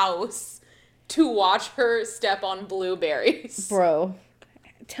house to watch her step on blueberries. Bro,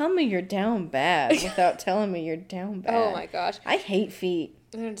 tell me you're down bad without telling me you're down bad. Oh, my gosh. I hate feet.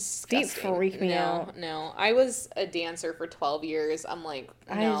 They're disgusting. Feet freak me out. No. I was a dancer for 12 years. I'm like,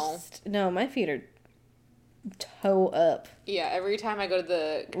 no. No, my feet are toe up. Yeah, every time I go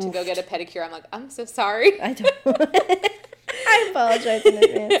to go get a pedicure, I'm like, I'm so sorry. I don't. I apologize in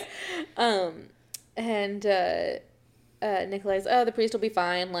advance. And Nikolai's, oh, the priest will be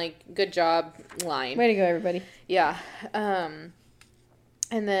fine. Like, good job lying. Way to go, everybody. Yeah. And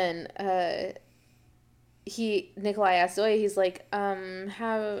then Nikolai asked Zoe, he's like,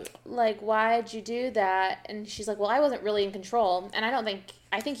 why'd you do that? And she's like, well, I wasn't really in control, and I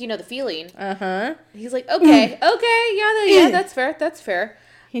think you know the feeling. Uh-huh. He's like, okay, yeah, that's fair.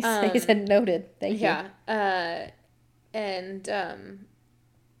 He said noted. Thank you. Yeah. And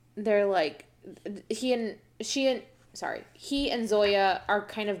they're like, he and Zoya are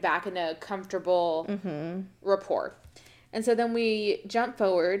kind of back in a comfortable rapport. And so then we jump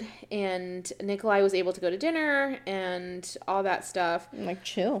forward, and Nikolai was able to go to dinner and all that stuff. Like,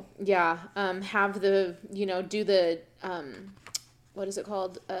 chill. Yeah. Have the, do the, what is it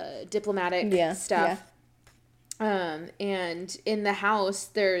called? Diplomatic stuff. Yeah. And in the house,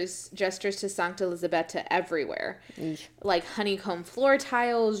 there's gestures to Sancta Elisabetta everywhere. Like honeycomb floor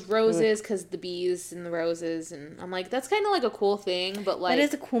tiles, roses, because the bees and the roses. And I'm like, that's kind of like a cool thing, but like... That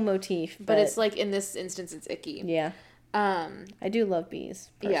is a cool motif. But it's like, in this instance, it's icky. Yeah. I do love bees,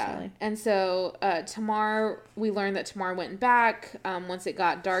 personally. Yeah. And so we learned that Tamar went back once it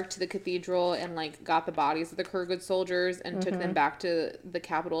got dark to the cathedral and like got the bodies of the Kurgud soldiers and took them back to the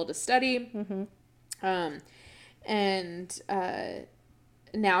capital to study. And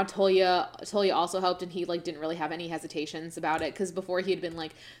now Tolia also helped, and he like didn't really have any hesitations about it, because before he had been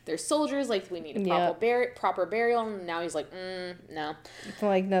like, there's soldiers, like we need a proper burial, and now he's like, no. It's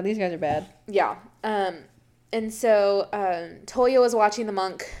like, no, these guys are bad. Yeah. And so Tolia was watching the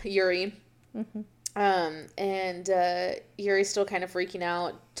monk, Yuri. And Yuri's still kind of freaking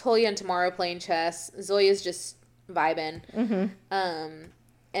out. Tolia and Tamara playing chess. Zoya's just vibing.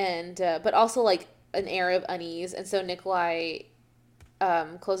 But also like an air of unease. And so Nikolai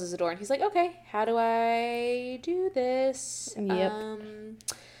closes the door, and he's like, okay, how do I do this? Yep.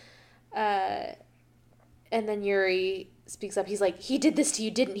 And then Yuri speaks up. He's like, he did this to you,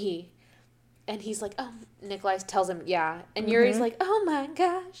 didn't he? And he's like, oh, Nikolai tells him, yeah. And Yuri's like, oh my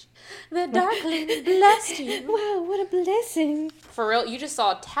gosh, the darkling blessed you. Wow, what a blessing. For real, you just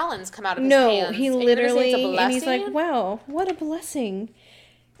saw talons come out of his hands. No, he literally, and he's like, wow, what a blessing.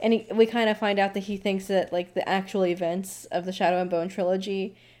 And we kind of find out that he thinks that, like, the actual events of the Shadow and Bone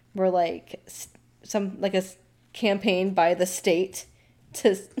trilogy were, like, a campaign by the state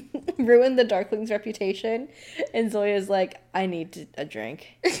to ruin the Darkling's reputation. And Zoya's like, I need a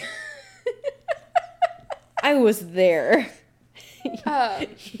drink. I was there.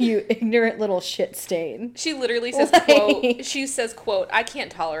 You ignorant little shit stain. She literally says, quote, she says, quote, I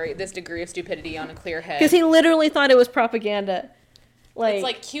can't tolerate this degree of stupidity on a clear head. Because he literally thought it was propaganda. It's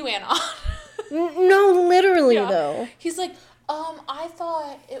like QAnon. No, literally, though. He's like, I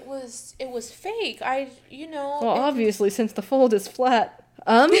thought it was fake. Well, obviously, since the fold is flat.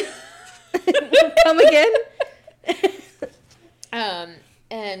 Come again?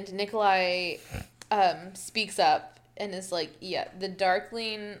 And Nikolai, speaks up and is like, yeah, the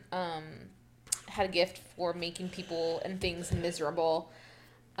Darkling, had a gift for making people and things miserable.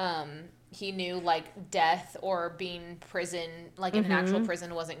 He knew, like, death or being prison, like, in an actual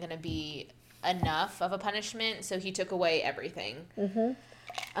prison wasn't going to be enough of a punishment, so he took away everything.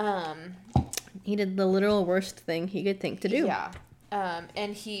 He did the literal worst thing he could think to do. Yeah.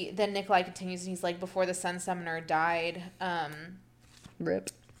 And then Nikolai continues, and he's like, before the Sun Summoner died,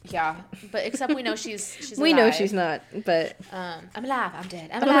 Rip. yeah, but except we know she's alive. We know she's not, but... I'm alive, I'm dead.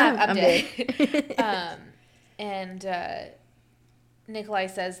 I'm alive, I'm dead. And Nikolai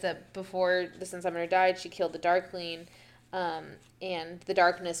says that before the Sun Summoner died, she killed the Darkling, and the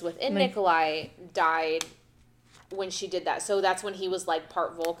darkness within Nikolai died when she did that. So that's when he was, like,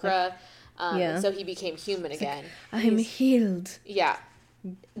 part Volcra, and so he became human again. I'm healed. Yeah.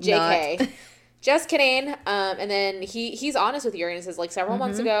 JK. Just kidding. And then he's honest with Yuri and says, like, several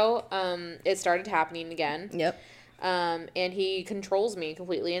months ago, it started happening again. Yep. And he controls me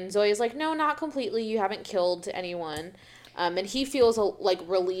completely. And Zoya's like, no, not completely. You haven't killed anyone. And he feels,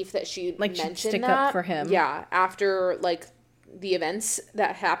 relief that she mentioned stick that. up for him. Yeah, after, like, the events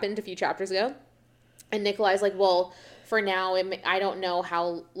that happened a few chapters ago. And Nikolai's like, well, for now, I don't know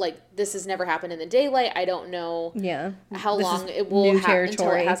how, like, this has never happened in the daylight. I don't know how long it will happen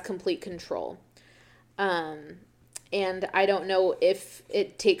until it has complete control. And I don't know if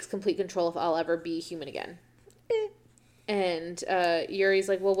it takes complete control if I'll ever be human again. And Yuri's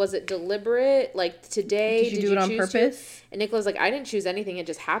like, well, was it deliberate? Like, today, did you do it on purpose? And Nicola's like, I didn't choose anything. It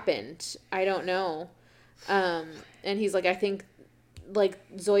just happened. I don't know. And he's like, I think, like,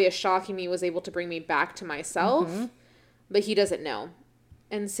 Zoya shocking me was able to bring me back to myself. But he doesn't know.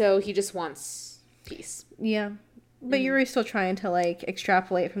 And so he just wants peace. Yeah. But Yuri's still trying to, like,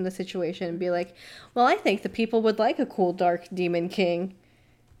 extrapolate from the situation and be like, well, I think the people would like a cool, dark demon king.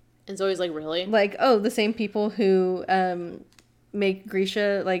 And Zoe's like, really? Like, oh, the same people who make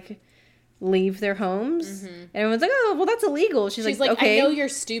Grisha, like, leave their homes. And everyone's like, oh, well, that's illegal. She's like, okay. I know you're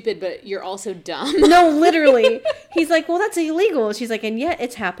stupid, but you're also dumb. No, literally. He's like, well, that's illegal. She's like, and yet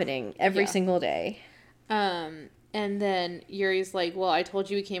it's happening every single day. And then Yuri's like, well, I told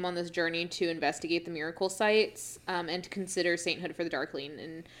you we came on this journey to investigate the miracle sites and to consider sainthood for the Darkling.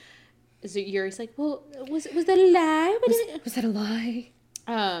 And so Yuri's like, well, was that a lie? Was that a lie?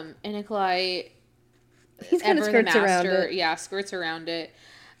 And Nikolai, he's kind of skirts around it. Yeah, skirts around it.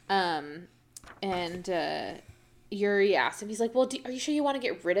 And Yuri asks him, he's like, well, are you sure you want to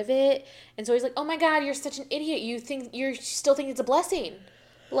get rid of it? And so he's like, oh my God, you're such an idiot. You still think it's a blessing.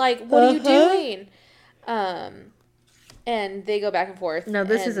 Like, what are you doing? And they go back and forth. No,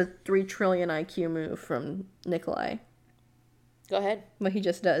 this is a 3 trillion IQ move from Nikolai. Go ahead. What he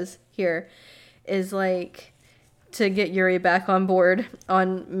just does here is, like, to get Yuri back on board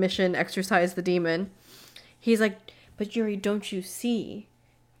on mission Exorcise the Demon. He's like, but Yuri, don't you see?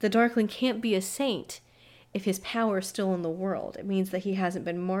 The Darkling can't be a saint if his power is still in the world. It means that he hasn't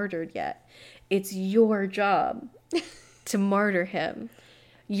been martyred yet. It's your job to martyr him.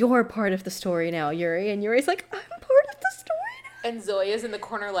 You're part of the story now, Yuri. And Yuri's like, I'm part of the story now. And Zoya's in the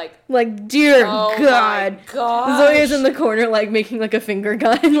corner like, dear oh God. My gosh. Zoya's in the corner, like, making, like, a finger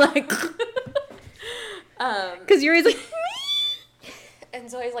gun, like. Because Yuri's like, me?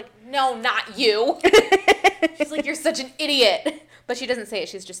 And Zoya's like, no, not you. She's like, you're such an idiot. But she doesn't say it.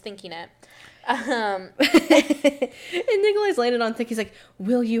 She's just thinking it. And Nikolai's landed on thick. He's like,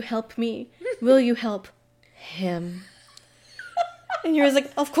 will you help me? Will you help him? And Yuri's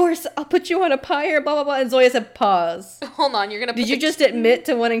like, of course, I'll put you on a pyre, blah, blah, blah. And Zoya said, pause. Hold on, you're going to Did you just admit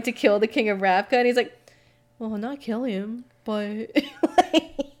to wanting to kill the king of Ravka? And he's like, well, not kill him, but...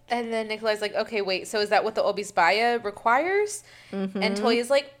 And then Nikolai's like, okay, wait, so is that what the Obisbaya requires? And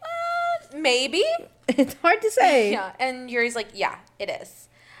Tolya's like, maybe. It's hard to say. Yeah, and Yuri's like, yeah, it is.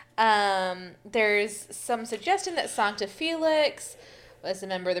 There's some suggestion that Sancta Felix was a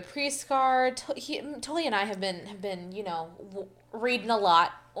member of the priest guard. Tolya and I have been, you know, reading a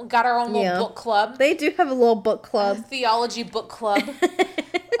lot. Got our own little book club. They do have a little book club. Theology book club.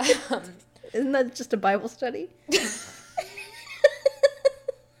 Isn't that just a Bible study?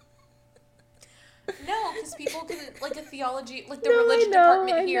 No, because people can, like, a theology, like, the religion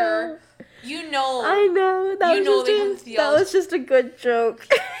department here You know. I know. That was just a good joke.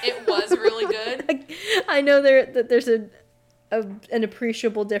 It was really good. I know there's an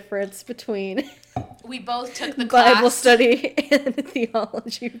appreciable difference between we both took the class. Bible study and a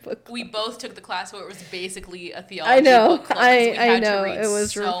theology book. We both took the class where it was basically a theology book club. I know. It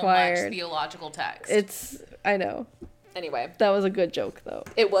was so required. Much theological text. I know. Anyway. That was a good joke, though.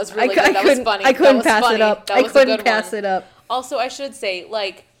 It was really good. That was funny. I couldn't pass it up. I couldn't pass it up. Also, I should say,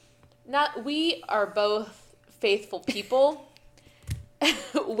 we are both faithful people.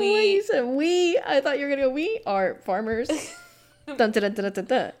 You said we. I thought you were going to go, we are farmers. Dun, dun, dun, dun, dun,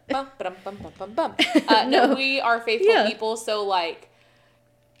 dun. Bum, bum, bum, bum, bum, bum. No, we are faithful people, so,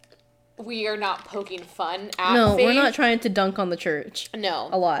 we are not poking fun at faith. We're not trying to dunk on the church. No.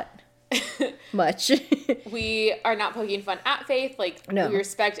 A lot. Much. We are not poking fun at faith. We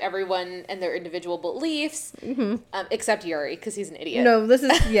respect everyone and their individual beliefs, except Yuri, because he's an idiot. No, this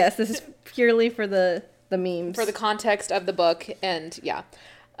is purely for the memes. For the context of the book, and yeah.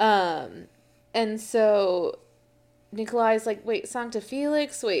 And so Nikolai's like, wait, Sancta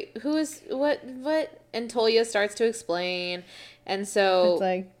Felix? Wait, who is, what? And Tolia starts to explain, and so... It's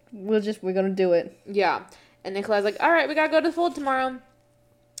like, we're gonna do it. Yeah. And Nikolai's like, all right, we gotta go to the fold tomorrow.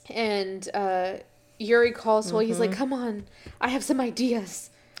 And Yuri calls Tolia. He's like, come on, I have some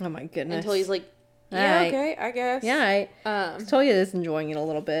ideas. Oh my goodness. And Tolia's like, yeah, okay, I guess. Yeah, Tolia is enjoying it a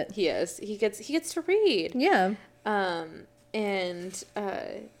little bit. He is. He gets to read. Yeah. And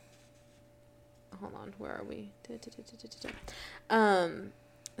hold on, where are we?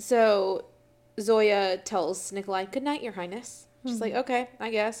 So Zoya tells Nikolai, good night, Your Highness. She's like, okay,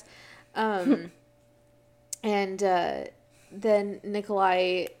 I guess. And then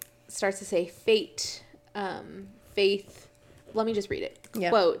Nikolai starts to say faith. Let me just read it. Yeah.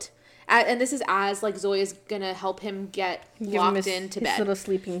 Quote. And this is as Zoya's gonna help him get locked into bed. His little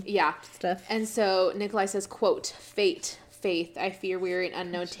sleeping stuff. And so Nikolai says, quote, faith, I fear we're in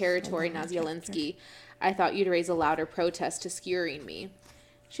unknown territory, Nazialinsky. I thought you'd raise a louder protest to skewering me.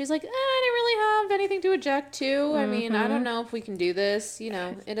 She's like, I didn't really have anything to object to. I mean, I don't know if we can do this.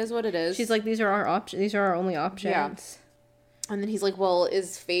 It is what it is. She's like, these are our options. These are our only options. Yeah. And then he's like, well,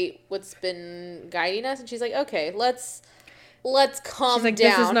 is fate what's been guiding us? And she's like, okay, let's calm She's like,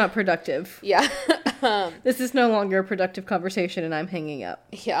 down. This is not productive. Yeah. This is no longer a productive conversation, and I'm hanging up.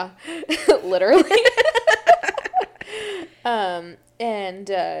 Yeah. Literally.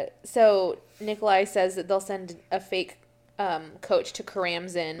 So Nikolai says that they'll send a fake coach to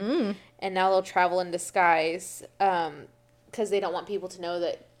Karamzin, and now they'll travel in disguise because they don't want people to know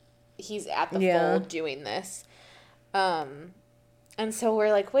that he's at the fold doing this. And so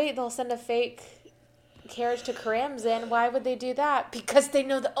we're like, wait, they'll send a fake carriage to Karamzin. Why would they do that? Because they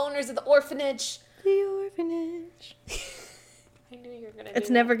know the owners of the orphanage. The orphanage. I knew you were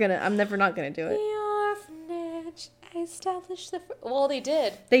gonna. I'm never not gonna do it. The orphanage. I established well, they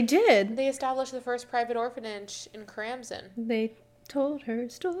did. They did. They established the first private orphanage in Karamzin. They told her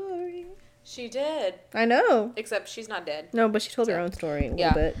story. She did. I know. Except she's not dead. No, but she told her own story a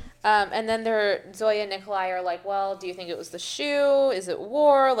little bit. And then Zoya and Nikolai are like, well, do you think it was the shoe? Is it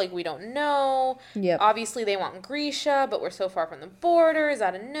war? We don't know. Yep. Obviously, they want Grisha, but we're so far from the borders.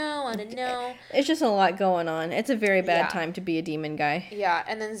 I don't know. It's just a lot going on. It's a very bad time to be a demon guy. Yeah,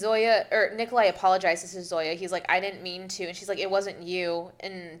 and then Nikolai apologizes to Zoya. He's like, I didn't mean to. And she's like, it wasn't you.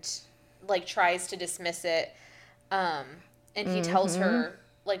 And, tries to dismiss it. And he tells her,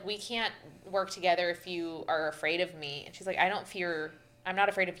 we can't work together if you are afraid of me. And she's like, I'm not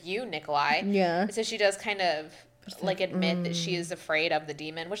afraid of you, Nikolai. Yeah. So she does kind of, admit that she is afraid of the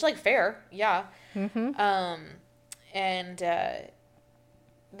demon, which, fair. Yeah. Mm-hmm. And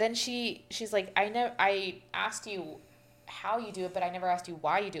then she's like, I asked you how you do it, but I never asked you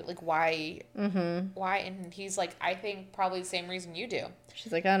why you do it. Why? Mm-hmm. Why? And he's like, I think probably the same reason you do.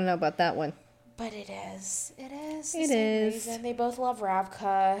 She's like, I don't know about that one. But it is the same reason. They both love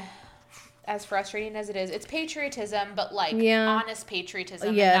Ravka. As frustrating as it is, it's patriotism, but honest patriotism,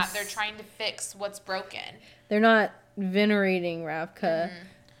 and that they're trying to fix what's broken. They're not venerating Ravka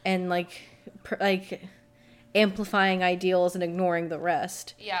and amplifying ideals and ignoring the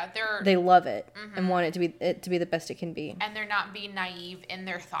rest. Yeah, they love it and want it to be the best it can be. And they're not being naive in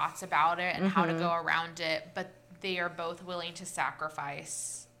their thoughts about it and how to go around it, but they are both willing to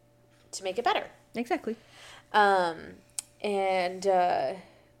sacrifice to make it better. Exactly.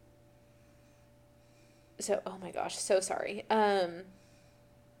 So, oh my gosh, so sorry.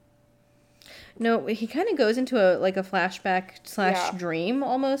 No, he kind of goes into a flashback / dream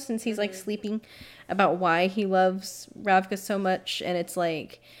almost, since he's sleeping, about why he loves Ravka so much, and it's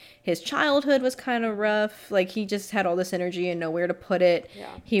his childhood was kind of rough. Like, he just had all this energy and nowhere to put it. Yeah.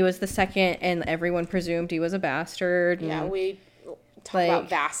 He was the second, and everyone presumed he was a bastard. Yeah, we talk about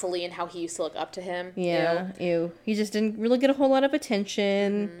Vasily and how he used to look up to him. Yeah, ew. He just didn't really get a whole lot of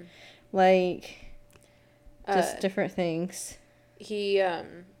attention. Like, just different things. He,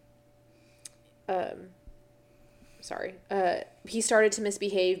 he started to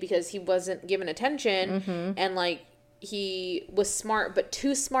misbehave because he wasn't given attention, and, like, he was smart, but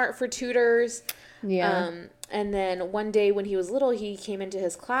too smart for tutors. Yeah. And then one day when he was little, he came into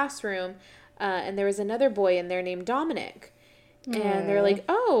his classroom, and there was another boy in there named Dominic. And they're like,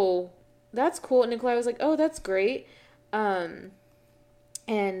 oh, that's cool. And Nikolai was like, oh, that's great. And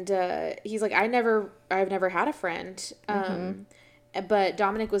he's like, I've never had a friend. But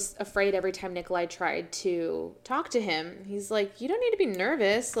Dominic was afraid every time Nikolai tried to talk to him. He's like, you don't need to be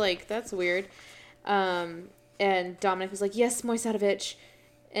nervous. Like, that's weird. And Dominic was like, yes, Moisadovich.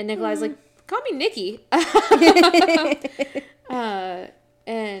 And Nikolai's like, call me Nikki.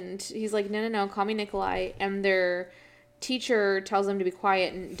 And he's like, no, call me Nikolai. And their teacher tells them to be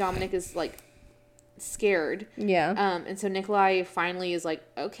quiet, and Dominic is, like, scared. Yeah. And so Nikolai finally is like,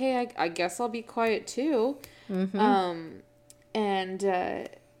 okay, I guess I'll be quiet too. And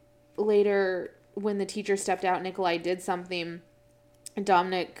later, when the teacher stepped out, Nikolai did something.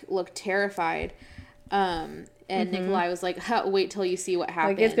 Dominic looked terrified. And Nikolai was like, wait till you see what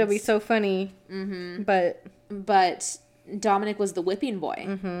happens. Like, it's gonna be so funny. But Dominic was the whipping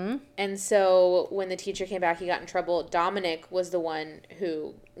boy. And so when the teacher came back, he got in trouble. Dominic was the one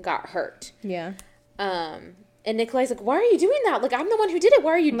who got hurt. Yeah. And Nikolai's like, why are you doing that? Like, I'm the one who did it.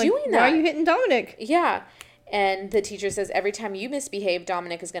 Why are you doing that? Why are you hitting Dominic? Yeah. And the teacher says, every time you misbehave,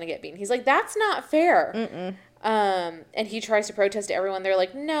 Dominic is going to get beaten. He's like, that's not fair. And he tries to protest to everyone. They're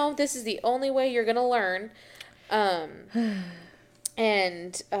like, no, this is the only way you're going to learn.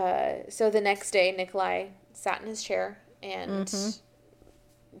 And so the next day, Nikolai sat in his chair and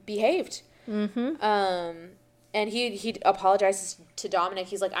behaved. And he apologizes to Dominic.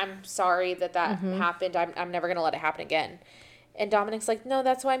 He's like, I'm sorry that happened. I'm never going to let it happen again. And Dominic's like, no,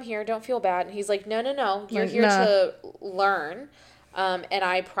 that's why I'm here. Don't feel bad. And he's like, no. You're here to learn. And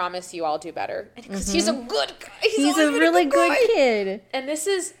I promise you I'll do better. Because he's a good guy. He's a really good kid. And this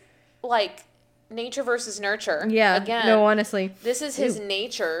is, like, nature versus nurture. Yeah. Again. No, honestly. This is his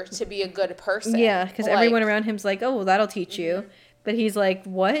nature to be a good person. Yeah, because everyone around him's like, oh, well, that'll teach you. But he's like,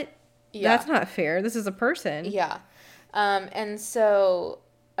 what? Yeah. That's not fair. This is a person. Yeah. And so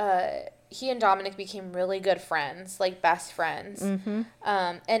he and Dominic became really good friends, like best friends. And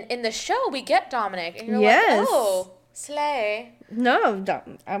in the show, we get Dominic. And you're like, oh, slay. No,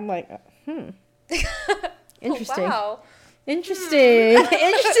 I'm like, Interesting. Wow. Interesting.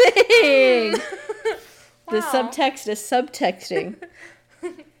 Interesting. The subtext is subtexting.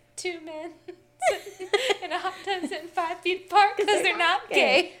 2 men in a hot tub sitting 5 feet apart because they're not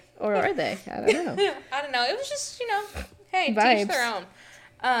gay. Or are they? I don't know. I don't know. It was just, hey, vibes. Teach their own.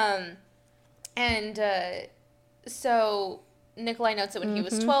 So Nikolai notes that when he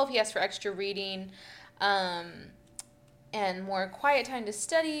was 12, he asked for extra reading and more quiet time to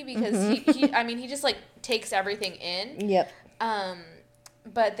study because he just, like, takes everything in. Yep.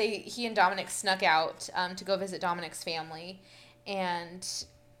 But he and Dominic snuck out to go visit Dominic's family, and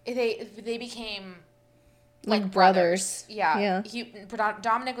they became like brothers. Yeah.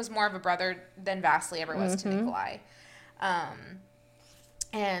 Dominic was more of a brother than Vasily ever was to Nikolai.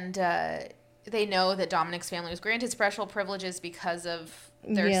 And they know that Dominic's family was granted special privileges because of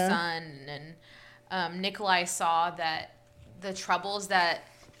their son, and Nikolai saw that the troubles that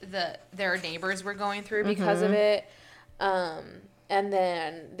their neighbors were going through because of it. And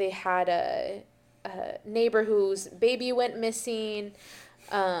then they had a neighbor whose baby went missing.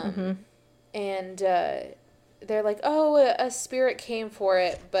 And they're like, oh, a spirit came for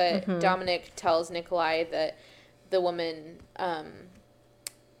it. But Dominic tells Nikolai that the woman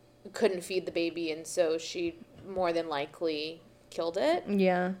couldn't feed the baby, and so she more than likely killed it.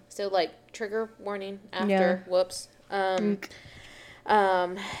 Yeah. So, like, trigger warning after. Yeah. Whoops. And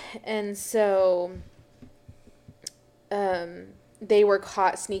so they were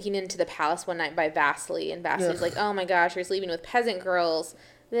caught sneaking into the palace one night by Vasily, and Vasily's like, oh my gosh, you're sleeping with peasant girls.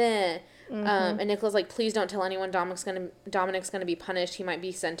 Bleh. And Nicola's like, please don't tell anyone. Dominic's gonna be punished. He might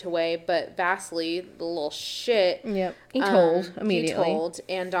be sent away. But Vasily, the little shit. Yep. He told immediately.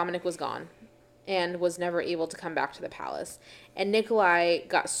 And Dominic was gone, and was never able to come back to the palace. And Nikolai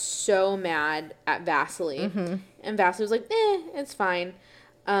got so mad at Vasily, and Vasily was like, it's fine.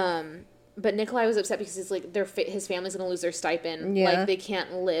 But Nikolai was upset because it's like his family's gonna lose their stipend. Yeah. Like, they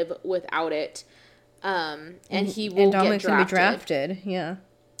can't live without it. And he will get drafted. Dominic's gonna be drafted. Yeah.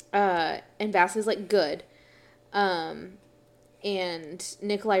 And Vasly's like, good. And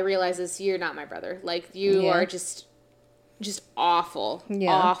Nikolai realizes, you're not my brother. Like, you are just awful.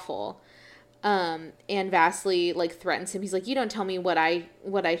 Yeah. Awful. And Vasily, like, threatens him. He's like, you don't tell me what I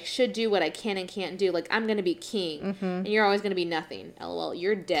should do, what I can and can't do. Like, I'm going to be king. And you're always going to be nothing. LOL,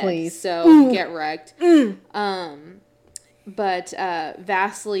 you're dead. Please. So, get wrecked. But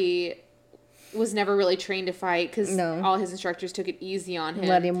Vasily was never really trained to fight because all his instructors took it easy on him.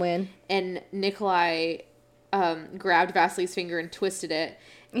 Let him win. And Nikolai grabbed Vasily's finger and twisted it.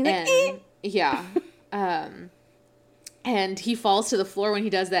 And like, yeah. And he falls to the floor when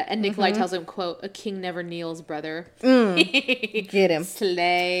he does that. And Nikolai tells him, quote, a king never kneels, brother. Get him.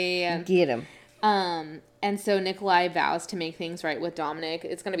 Slay. Get him. And so Nikolai vows to make things right with Dominic.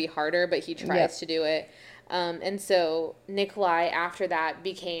 It's going to be harder, but he tries to do it. And so Nikolai, after that,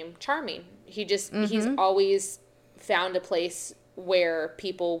 became charming. He's always found a place where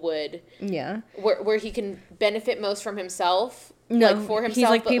people would, where he can benefit most from himself, like for himself. He's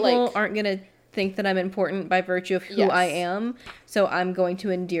like, people aren't going to think that I'm important by virtue of who I am, so I'm going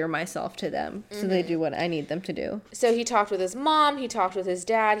to endear myself to them, so they do what I need them to do. So he talked with his mom, he talked with his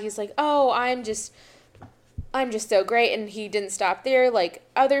dad, he's like, oh, I'm just so great, and he didn't stop there, like,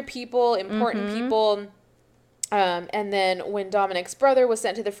 other people, important people. And then when Dominic's brother was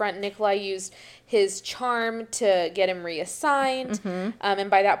sent to the front, Nikolai used his charm to get him reassigned. And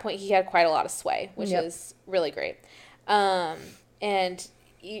by that point, he had quite a lot of sway, which is really great. And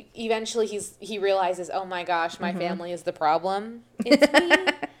eventually he realizes, oh my gosh, my family is the problem. It's me.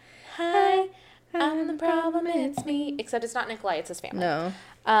 Hi, I'm the problem. It's me. Except it's not Nikolai, it's his family. No.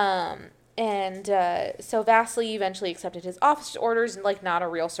 And so Vasily eventually accepted his officer's orders and, like, not a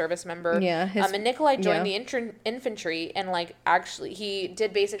real service member. Yeah. And Nikolai joined the infantry and, like, actually he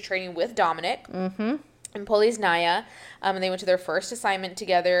did basic training with Dominic in Poliznaya. And they went to their first assignment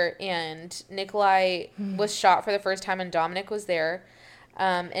together, and Nikolai was shot for the first time and Dominic was there.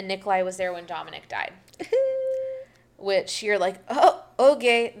 And Nikolai was there when Dominic died. Which you're like, oh,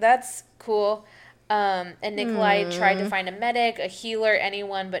 okay, that's cool. And Nikolai tried to find a medic, a healer,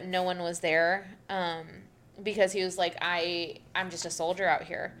 anyone, but no one was there. Because he was like, I'm just a soldier out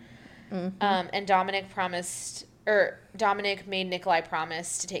here. And Dominic made Nikolai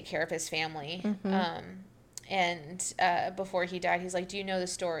promise to take care of his family. And before he died, he's like, do you know the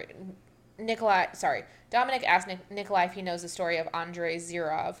story? Dominic asked Nikolai if he knows the story of Andrei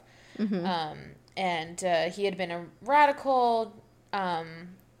Zirov. And he had been a radical,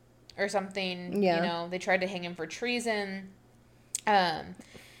 or something, you know, they tried to hang him for treason. But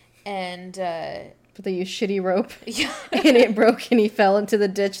they used shitty rope. Yeah. And it broke and he fell into the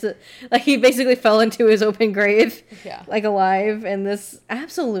ditch he basically fell into his open grave. Yeah. Like, alive. And this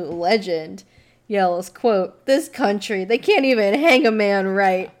absolute legend yells, quote, this country, they can't even hang a man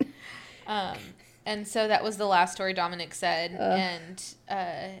right. And so that was the last story Dominic said. And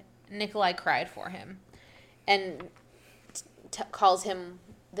Nikolai cried for him. And calls him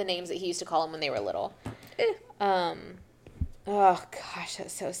the names that he used to call him when they were little. Oh, gosh,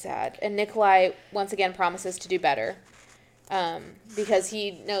 that's so sad. And Nikolai, once again, promises to do better. Because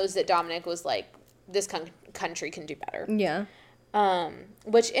he knows that Dominic was like, this country can do better. Yeah.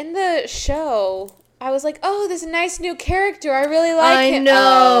 Which in the show, I was like, oh, this nice new character. I really like him. I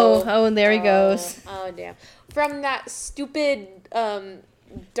know. Oh, and there he goes. Oh, damn. From that stupid, dark,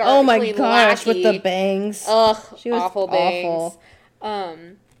 oh, my gosh, lackey. With the bangs. Ugh, she was awful bangs.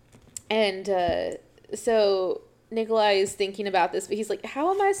 So Nikolai is thinking about this, but he's like,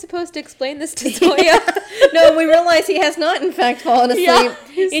 how am I supposed to explain this to Zoya? No, we realize he has not, in fact, fallen asleep. Yeah,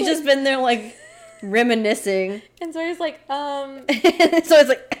 he's just been there, like, reminiscing. And Zoya's like, So it's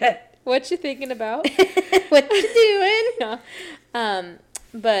like, what you thinking about? What you doing? Yeah.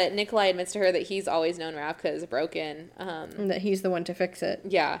 But Nikolai admits to her that he's always known Ravka is broken. And that he's the one to fix it.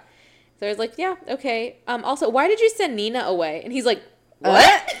 Yeah. So I was like, yeah, okay. Also, why did you send Nina away? And he's like,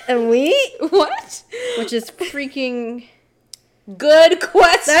 what? And we? What? Which is freaking... Good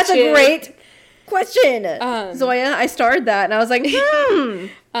question. That's a great question. Zoya, I starred that, and I was like,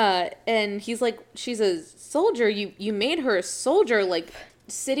 and he's like, she's a soldier. You made her a soldier. Like,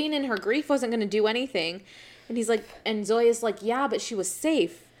 sitting in her grief wasn't going to do anything. And he's like, and Zoya's like, yeah, but she was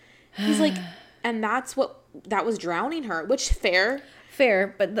safe. He's like, and that was drowning her, which fair.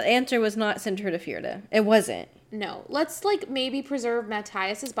 Fair, but the answer was not send her to Firda. It wasn't. No. Let's, like, maybe preserve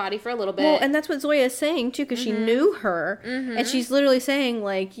Matthias's body for a little bit. Well, and that's what Zoya is saying, too, because she knew her. And she's literally saying,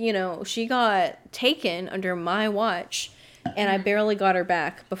 like, you know, she got taken under my watch, and I barely got her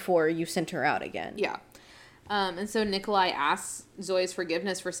back before you sent her out again. Yeah. And so Nikolai asks Zoya's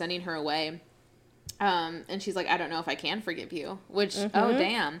forgiveness for sending her away. And she's like, I don't know if I can forgive you, which, oh,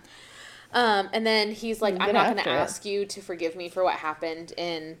 damn. And then he's like, I'm not going to ask you to forgive me for what happened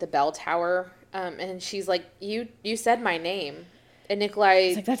in the bell tower. And she's like, you said my name. And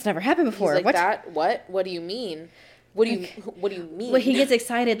Nikolai, like, that's never happened before. He's like, that? What do you mean? What do you mean? Well, he gets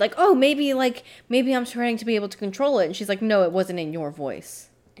excited, like, oh, maybe I'm starting to be able to control it. And she's like, no, it wasn't in your voice.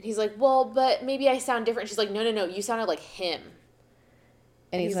 And he's like, well, but maybe I sound different. She's like, no, you sounded like him.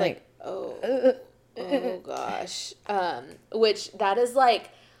 And he's like, oh gosh. Which that is like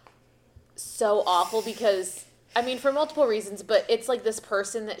so awful because, I mean, for multiple reasons, but it's like this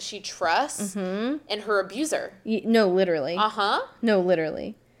person that she trusts and her abuser. No, literally. No,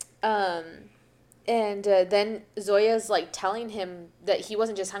 literally. And then Zoya's like telling him that he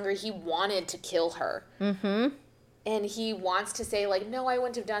wasn't just hungry, he wanted to kill her. And he wants to say like, no, I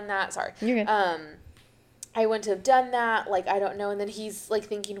wouldn't have done that. Sorry. You're good. I wouldn't have done that. Like, I don't know. And then he's like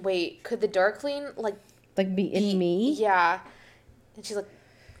thinking, wait, could the Darkling like be in me? Yeah. And she's like,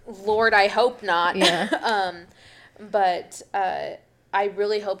 Lord, I hope not. Yeah. But I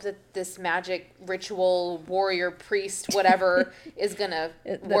really hope that this magic ritual warrior priest whatever is gonna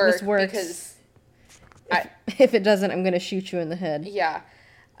work. This works. Because if it doesn't, I'm gonna shoot you in the head. Yeah.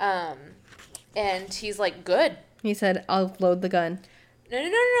 And he's like, good. He said, I'll load the gun.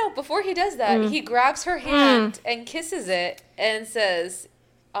 No. Before he does that, he grabs her hand and kisses it and says,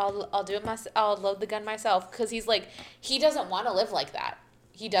 I'll do it myself. I'll load the gun myself. Because he's like, he doesn't want to live like that.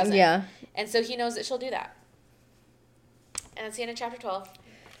 He doesn't. Yeah. And so he knows that she'll do that. And that's the end of chapter 12.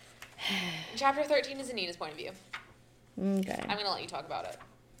 Chapter 13 is Anita's point of view. Okay. I'm going to let you talk about it.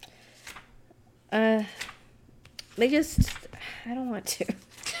 I don't want to.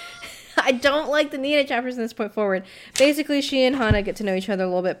 I don't like the Nina chapters from this point forward. Basically, she and Hana get to know each other a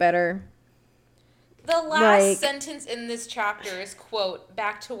little bit better. The last sentence in this chapter is, quote,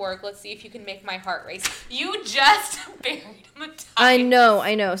 back to work. Let's see if you can make my heart race. You just buried Matthias. I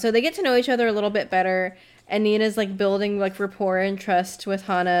know. So they get to know each other a little bit better. And Nina's, like, building, like, rapport and trust with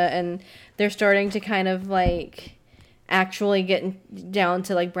Hana. And they're starting to kind of, like, actually get down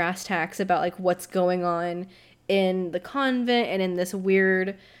to, like, brass tacks about, like, what's going on in the convent and in this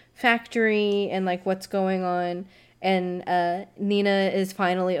weird factory and, like, what's going on. And Nina is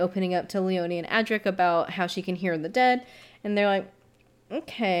finally opening up to Leonie and Adric about how she can hear the dead. And they're like,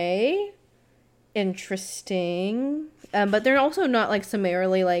 okay, interesting. But they're also not, like,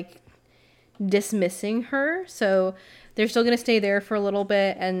 summarily, like, dismissing her. So they're still going to stay there for a little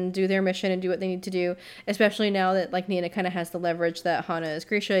bit and do their mission and do what they need to do. Especially now that, like, Nina kind of has the leverage that Hana is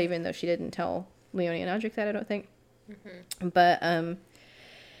Grisha, even though she didn't tell Leonie and Adric that, I don't think. But,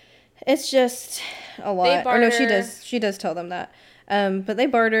 it's just a lot. Or no, she does tell them that. But they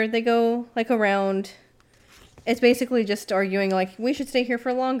barter. They go, like, around. It's basically just arguing, like, we should stay here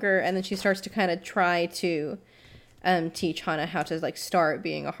for longer. And then she starts to kind of try to teach Hana how to, like, start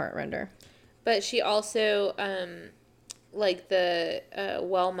being a heartrender. But she also, like, the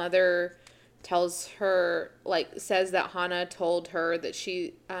well mother tells her, like, says that Hana told her that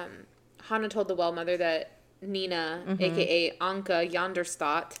Hana told the well mother that Nina, a.k.a. Anka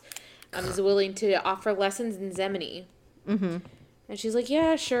Yanderstadt, is willing to offer lessons in Zemini. And she's like,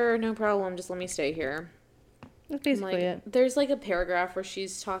 yeah, sure, no problem. Just let me stay here. That's basically it. There's, like, a paragraph where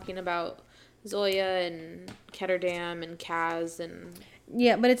she's talking about Zoya and Ketterdam and Kaz and...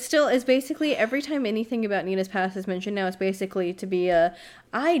 Yeah, but it's basically every time anything about Nina's past is mentioned now, it's basically to be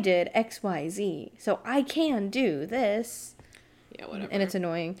I did X, Y, Z, so I can do this. Yeah, whatever. And it's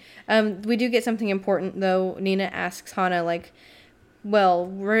annoying. We do get something important, though. Nina asks Hana, like, well,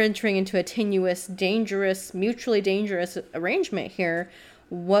 we're entering into a tenuous, dangerous, mutually dangerous arrangement here.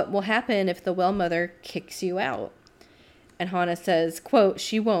 What will happen if the well mother kicks you out? And Hana says, quote,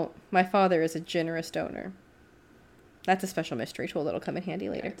 she won't. My father is a generous donor. That's a special mystery tool that'll come in handy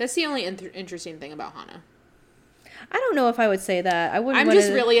later. Yeah, that's the only interesting thing about Hana. I don't know if I would say that. I'm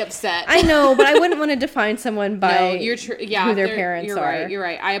just really upset. I know, but I wouldn't want to define someone by who their parents are. You're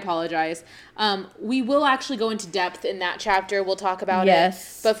right. I apologize. We will actually go into depth in that chapter. We'll talk about it.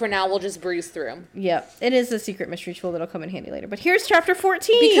 But for now, we'll just breeze through. Yep. It is a secret mystery tool that'll come in handy later. But here's chapter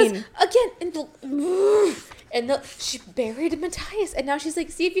 14. Because, again, she buried Matthias. And now she's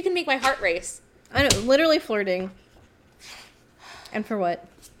like, see if you can make my heart race. I know. Literally flirting. And for what?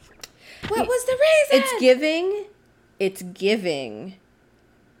 What was the reason? It's giving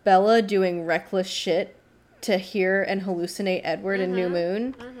Bella doing reckless shit to hear and hallucinate Edward in New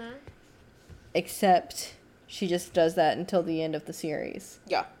Moon. Except she just does that until the end of the series.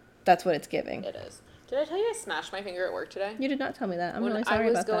 Yeah. That's what it's giving. It is. Did I tell you I smashed my finger at work today? You did not tell me that. I'm really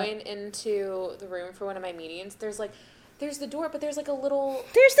sorry about that. When I was going into the room for one of my meetings, there's there's the door, but there's like a little...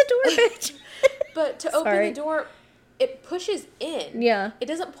 There's the door, bitch. But to open the door, it pushes in. Yeah. It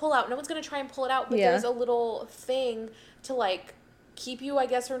doesn't pull out. No one's going to try and pull it out, but there's a little thing to, like, keep you, I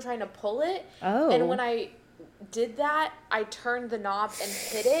guess, from trying to pull it. Oh. And when I did that, I turned the knob and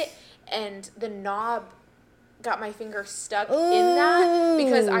hit it, and the knob got my finger stuck in that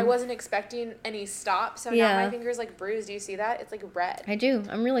because I wasn't expecting any stop. So now my finger's like bruised. Do you see that? It's like red. I do.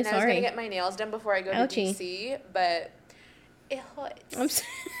 I'm really sorry. I was going to get my nails done before I go to DC, but it hurts.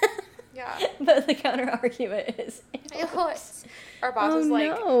 Yeah. But the counter argument is it hurts. Our boss was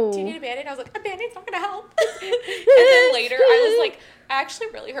like, do you need a Band-Aid? I was like, a Band-Aid's not going to help. And then later I was like, I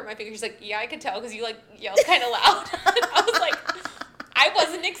actually really hurt my finger. She's like, yeah, I could tell because you like yelled kind of loud. And I was like, I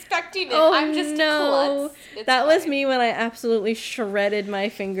wasn't expecting it. I'm just klutz. That was me when I absolutely shredded my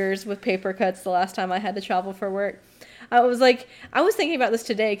fingers with paper cuts the last time I had to travel for work. I was thinking about this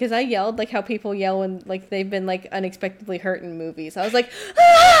today because I yelled like how people yell when like they've been like unexpectedly hurt in movies. I was like,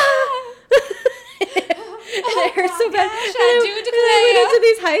 ah! And it hurt so bad. I went into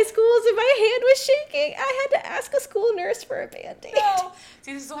these high schools and my hand was shaking. I had to ask a school nurse for a Band-Aid. No.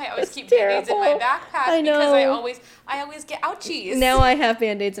 See, this is why I always keep Band-Aids in my backpack. I know. Because I always get ouchies. Now I have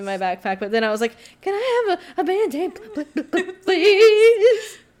Band-Aids in my backpack, but then I was like, can I have a Band-Aid,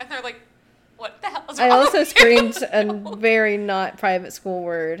 please? And they're like, what the hell is wrong I also with screamed you? a very not private school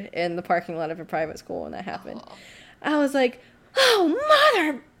word in the parking lot of a private school when that happened. Oh. I was like, oh,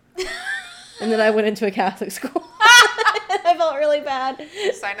 mother... And then I went into a Catholic school. I felt really bad.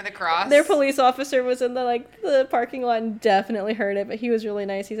 Sign of the cross. Their police officer was in the parking lot and definitely heard it, but he was really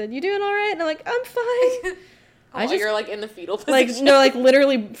nice. He said, "You doing all right?" And I'm like, "I'm fine." You're like in the fetal position. Like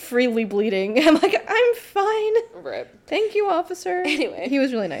literally freely bleeding. I'm like, "I'm fine." Rip. Thank you, officer. Anyway, he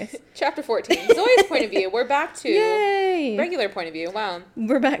was really nice. Chapter 14. Zoe's point of view. We're back to regular point of view. Wow.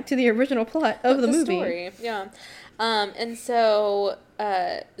 We're back to the original plot of the movie. Story. Yeah. And so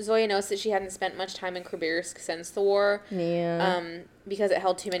Zoya knows that she hadn't spent much time in Krabirsk since the war. Yeah. Because it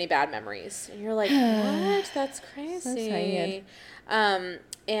held too many bad memories. And you're like, what? That's crazy. And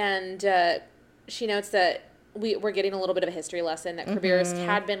she notes that we're getting a little bit of a history lesson that Krabirsk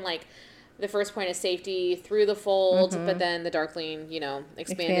had been like the first point of safety through the fold, but then the Darkling,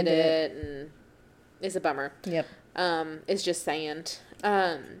 expanded it, and it's a bummer. Yep. It's just sand.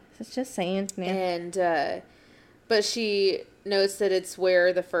 It's just sand, man. And but she notes that it's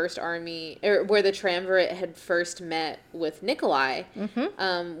where the first army, or where the triumvirate had first met with Nikolai,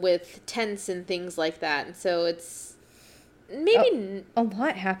 with tents and things like that. And so it's maybe... a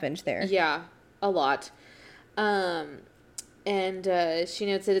lot happened there. Yeah, a lot. And she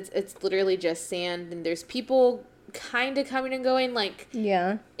notes that it's literally just sand, and there's people kind of coming and going. Like,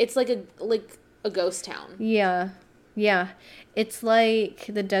 yeah, it's like a ghost town. Yeah. Yeah. It's like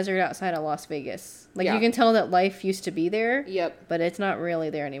the desert outside of Las Vegas. Like, you can tell that life used to be there. Yep. But it's not really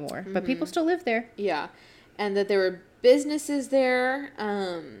there anymore. But people still live there. Yeah. And that there were businesses there.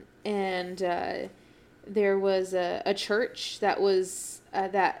 And there was a church that was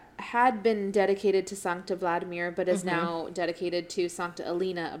that had been dedicated to Sancta Vladimir, but is now dedicated to Sancta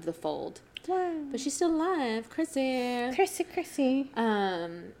Elena of the Fold. Wow. But she's still alive. Chrissy.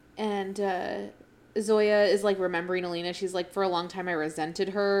 And Zoya is like remembering Alina. She's like, for a long time I resented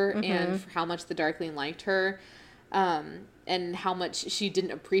her and for how much the Darkling liked her, and how much she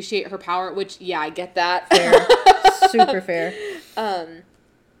didn't appreciate her power, which I get that. Fair. Super fair.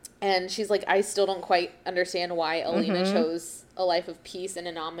 And she's like, I still don't quite understand why Alina chose a life of peace and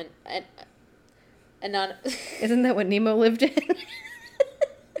Isn't that what Nemo lived in?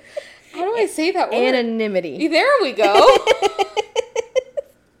 How do I say that word? Anonymity. There we go.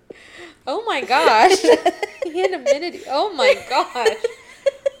 Oh my gosh. Anonymity. Oh my gosh.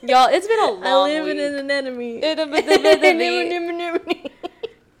 Y'all, it's been a long week. I live in an anemone.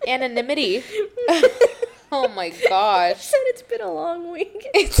 Anonymity. Oh my gosh. I said it's been a long week.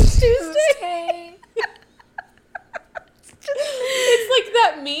 It's Tuesday. It's like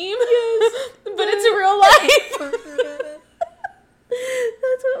that meme. Yes. But it's real life.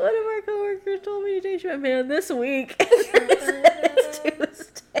 That's what one of our coworkers told me today. She went, man, this week. It's Tuesday.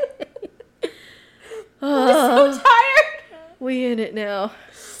 I'm so tired. We in it now.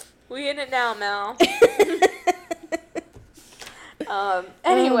 We in it now, Mel. Oh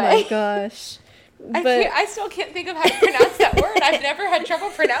Anyway. my gosh. I still can't think of how to pronounce that word. I've never had trouble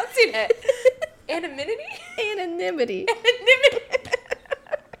pronouncing it. Anonymity? Anonymity.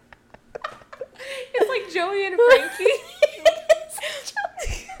 It's like Joey and Frankie.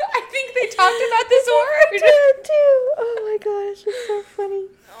 I think they talked about this word. I did too. Oh my gosh, it's so funny.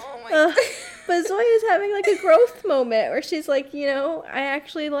 Oh my god. But Zoya's having, like, a growth moment where she's like, you know, I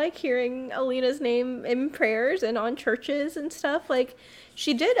actually like hearing Alina's name in prayers and on churches and stuff. Like,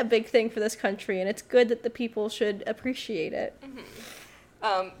 she did a big thing for this country, and it's good that the people should appreciate it.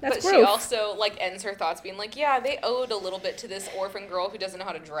 But growth. she also, like, ends her thoughts being like, yeah, they owed a little bit to this orphan girl who doesn't know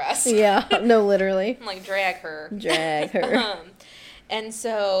how to dress. Yeah, no, literally. Like, drag her. Drag her. And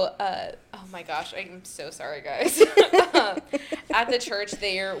so, oh my gosh, I'm so sorry, guys. At the church,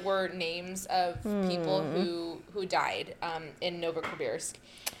 there were names of people who died in Novosibirsk,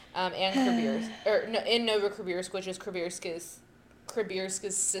 in Novosibirsk, which is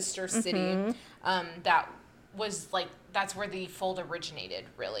Sibirska's sister city. That was like that's where the fold originated,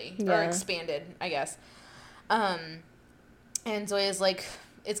 really, or expanded, I guess. And Zoya's like,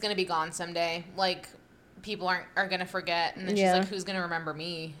 it's gonna be gone someday. Like, people are gonna forget, and then she's like, who's gonna remember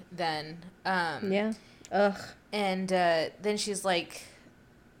me then? Ugh. And then she's like,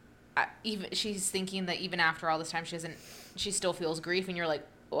 she's thinking that even after all this time, she still feels grief, and you're like,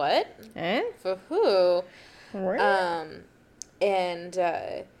 what? For who? And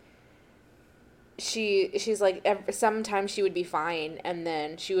she's like, sometimes she would be fine, and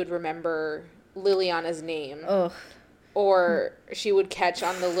then she would remember Liliana's name. Ugh. Or she would catch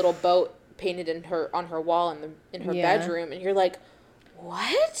on the little boat painted on her wall in her bedroom, and you're like,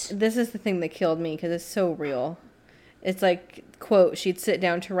 what? This is the thing that killed me, because it's so real. It's like, quote, she'd sit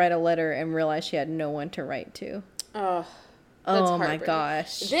down to write a letter and realize she had no one to write to. Oh my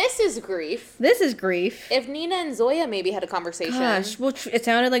gosh. This is grief. If Nina and Zoya maybe had a conversation. Gosh, well, it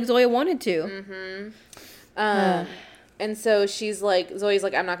sounded like Zoya wanted to. And so Zoya's like,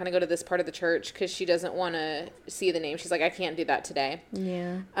 I'm not going to go to this part of the church because she doesn't want to see the name. She's like, I can't do that today.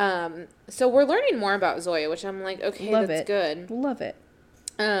 Yeah. So we're learning more about Zoya, which I'm like, okay, that's good. Love it.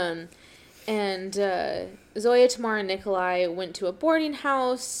 And Zoya, Tamar, and Nikolai went to a boarding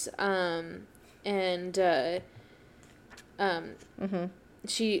house, Zoya,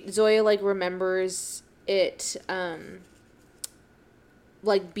 like, remembers it,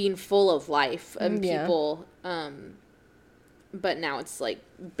 like, being full of life and people, but now it's, like,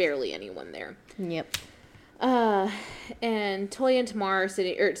 barely anyone there. Yep. And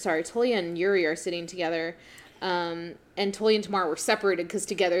Toya and Yuri are sitting together, and Toya and Tamar were separated because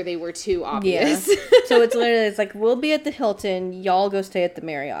together they were too obvious. Yeah. So it's like, we'll be at the Hilton, y'all go stay at the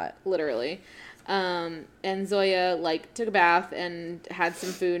Marriott. Literally. And Zoya, like, took a bath and had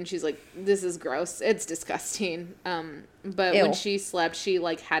some food, and she's like, this is gross. It's disgusting. But Ew. when she slept, she,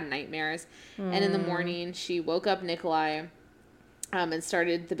 like, had nightmares. And in the morning, she woke up Nikolai, and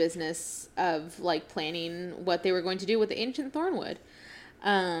started the business of, like, planning what they were going to do with the ancient Thornwood.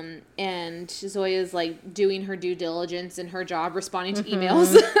 And Zoya's, like, doing her due diligence in her job, responding to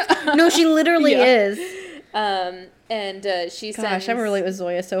emails. No, she literally is. And she says, Gosh, I'm relate with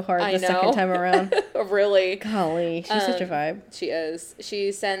Zoya so hard the second time around. Really? Golly, she's such a vibe. She is.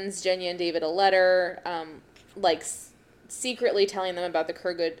 She sends Jenya and David a letter, like, secretly telling them about the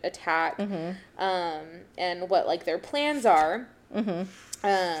Kurgut attack, and what, like, their plans are.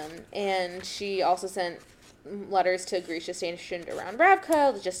 And she also sent letters to Grisha stationed around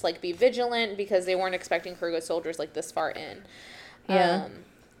Ravka, just, like, be vigilant, because they weren't expecting Kurgut soldiers, like, this far in. Yeah.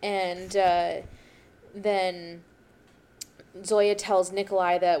 Then Zoya tells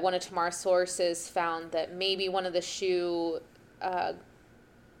Nikolai that one of Tamar's sources found that maybe one of the Shu,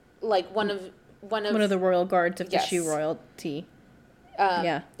 like, one of the royal guards of the Shu royalty.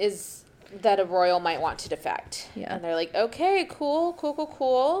 is that a royal might want to defect. Yeah. And they're like, okay, cool.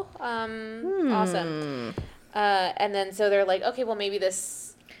 Awesome. And then so they're like, okay, well, maybe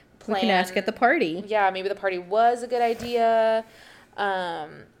this plan... We can ask at the party. Yeah, maybe the party was a good idea.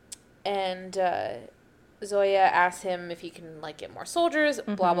 And Zoya asks him if he can, like, get more soldiers,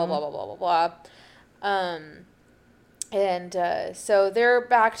 blah, blah, blah, blah, blah, blah, blah. And so they're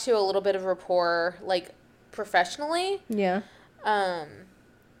back to a little bit of rapport, like, professionally. Yeah.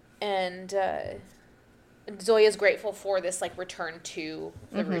 And Zoya's grateful for this, like, return to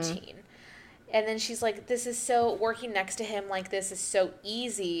the routine. And then she's like, this is so, working next to him like this is so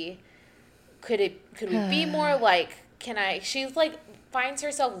easy. Could we be more, like, she's, like, finds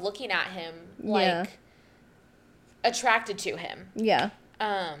herself looking at him, like, attracted to him. Yeah.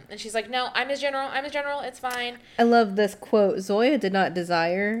 And she's like, no, I'm his general, it's fine. I love this quote. Zoya did not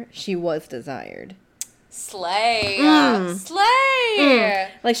desire, she was desired. Slay.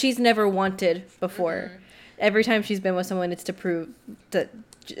 Slay! Like, she's never wanted before. Every time she's been with someone, it's to prove that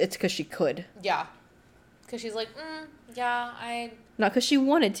it's because she could. Yeah. Because she's like, I... Not because she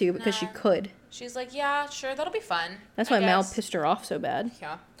wanted to, but because she could. She's like, yeah, sure, that'll be fun. That's why Mal pissed her off so bad.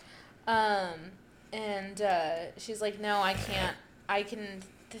 Yeah. And she's like, no, I can't.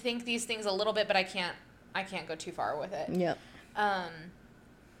 think these things a little bit, but I can't go too far with it. Yep.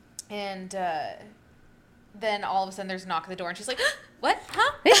 And then all of a sudden there's a knock at the door, and she's like, what?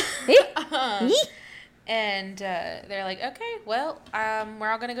 Huh? And they're like, okay, well, we're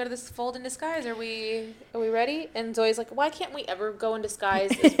all gonna go to this fold in disguise. Are we ready? And Zoe's like, why can't we ever go in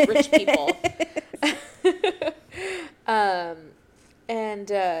disguise as rich people?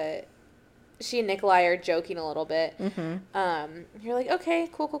 And she and Nikolai are joking a little bit. You're like, okay,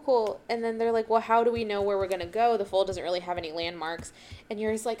 cool. And then they're like, well, how do we know where we're going to go? The fold doesn't really have any landmarks. And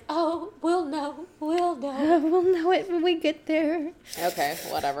Yuri's like, oh, we'll know. We'll know it when we get there. Okay,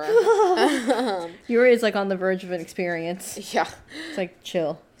 whatever. Yuri is like on the verge of an experience. Yeah. It's like,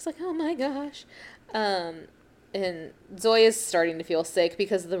 chill. He's like, oh my gosh. And Zoe is starting to feel sick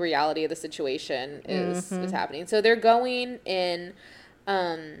because the reality of the situation is happening. So they're going in,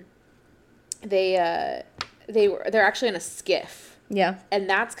 they're actually in a skiff. Yeah. And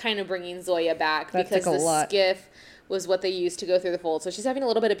that's kind of bringing Zoya back that's because like the skiff was what they used to go through the fold. So she's having a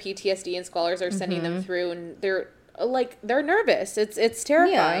little bit of PTSD, and Squallers are sending them through, and they're nervous. It's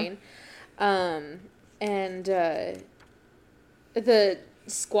terrifying. Yeah. And the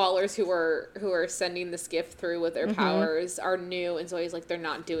Squallers who are sending the skiff through with their powers are new, and Zoe's like, they're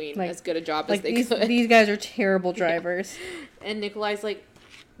not doing as good a job as they could. These guys are terrible drivers. Yeah. And Nikolai's like,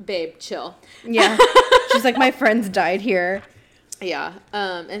 babe, chill. Yeah. She's like, my friends died here. Yeah.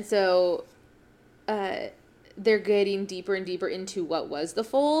 And so they're getting deeper and deeper into what was the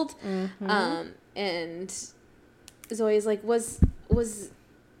fold. And Zoe's like, was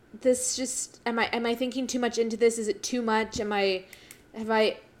this just, am I thinking too much into this? Is it too much? Are my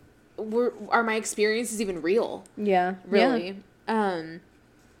experiences even real? Yeah. Really? Yeah.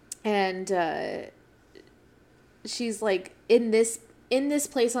 And she's like, in this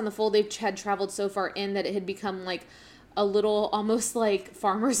place on the fold, they had traveled so far in that it had become like a little, almost like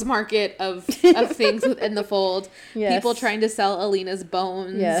farmer's market of things within the fold. Yes. People trying to sell Alina's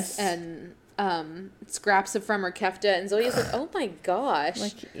bones. Yes. And scraps from her kefta. And Zoe's like, oh my gosh.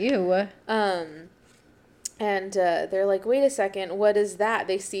 Like, ew. And they're like, wait a second, what is that?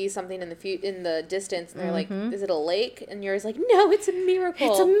 They see something in the distance, and they're like, is it a lake? And Yuri's like, no, it's a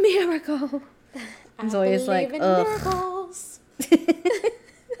miracle. It's a miracle. I Zoe's like, in miracles.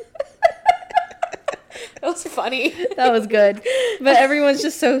 That was funny. That was good. But everyone's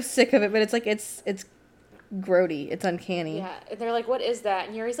just so sick of it. But it's like, it's grody. It's uncanny. Yeah. And they're like, what is that?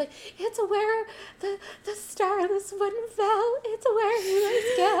 And Yuri's like, it's where the star of this one fell. It's where he was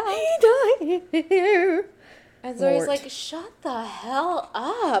go. He died here. And Zoe's like, shut the hell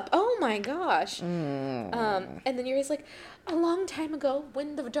up. Oh my gosh. And then Yuri's like, a long time ago,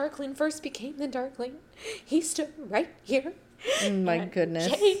 when the Darkling first became the Darkling, he stood right here. My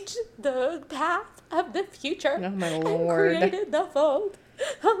goodness. Changed the path of the future. Oh my lord. And created the fold.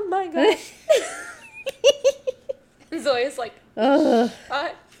 Oh my gosh. And Zoe's like, shut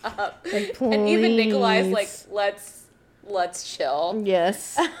up. Like, and even Nikolai's like, let's chill.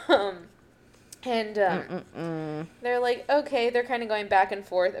 Yes. And they're like, okay, they're kind of going back and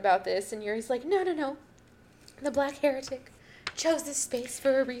forth about this, and Yuri's like, no. The Black Heretic chose this space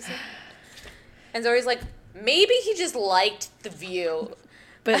for a reason. And Zoe's like, maybe he just liked the view.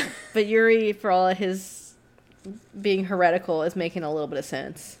 But Yuri, for all his being heretical, is making a little bit of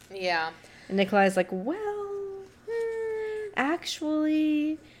sense. Yeah. And Nikolai's like, well,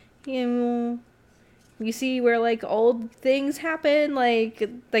 actually, you see where, like, old things happen,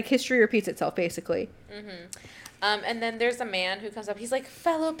 like history repeats itself, basically. And then there's a man who comes up. He's like,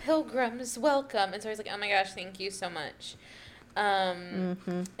 fellow pilgrims, welcome. And so he's like, oh my gosh, thank you so much. And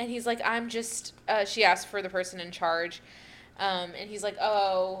he's like, I'm just, she asked for the person in charge. And he's like,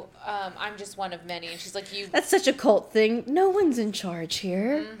 I'm just one of many. And she's like, That's such a cult thing. No one's in charge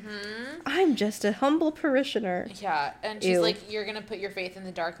here. I'm just a humble parishioner. Yeah. And she's like, you're going to put your faith in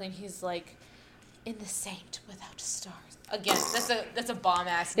the Darkling. He's like, in the saint without stars. Again, that's a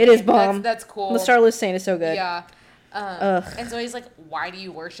bomb-ass name. It is bomb. That's cool. The Starless Saint is so good. Yeah. And so he's like, why do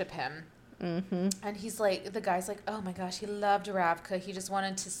you worship him? And he's like, the guy's like, oh my gosh, he loved Ravka. He just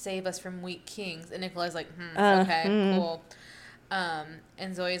wanted to save us from weak kings. And Nikolai's like, okay, cool.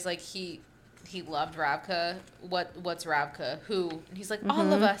 And Zoe's like, he loved Ravka. What's Ravka? Who? And he's like,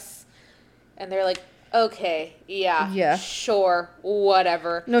 all of us. And they're like, okay, yeah, sure,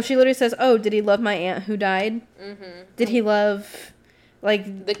 whatever. No, she literally says, oh, did he love my aunt who died? Did he love,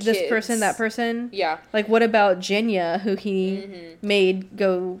 like, this person, that person? Yeah. Like, what about Jenya, who he made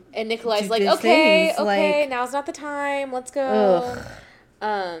go And Nikolai's like, okay, now's not the time, let's go.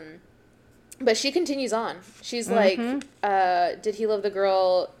 But she continues on. She's like, did he love the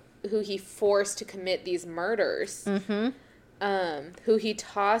girl who he forced to commit these murders? who he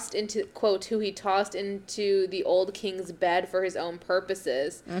tossed into, quote, who he tossed into the old king's bed for his own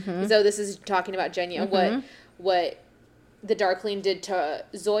purposes. So this is talking about Genya, what the Darkling did to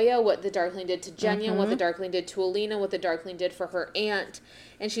Zoya, what the Darkling did to Genya, what the Darkling did to Alina, what the Darkling did for her aunt.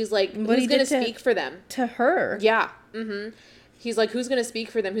 And she's like, who's going to speak for them? To her. Yeah. He's like, who's going to speak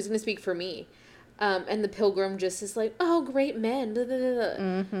for them? Who's going to speak for me? And the pilgrim just is like, oh, great men. Blah, blah, blah,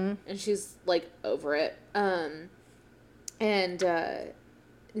 blah. And she's like over it. And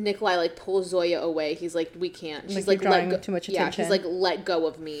Nikolai like pulls Zoya away. He's like, we can't. She's like drawing too much attention. Yeah, she's like, let go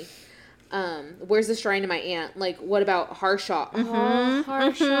of me. Where's the shrine to my aunt? Like, what about Harshaw? Oh,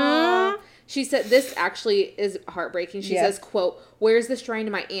 Harshaw. She said, this actually is heartbreaking. She says, quote, where's the shrine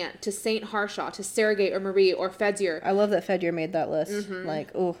to my aunt? To Saint Harshaw, to Sergei or Marie or Fedzir. I love that Fedzir made that list.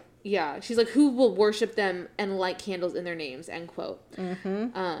 Like, oh. Yeah. She's like, who will worship them and light candles in their names? End quote.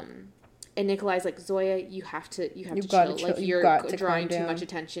 And Nikolai's like, Zoya, you have to chill. Like, you're drawing too much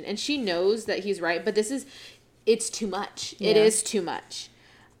attention. And she knows that he's right, but it's too much. Yeah. It is too much.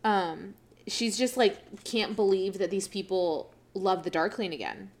 She's just like, can't believe that these people love the Darkling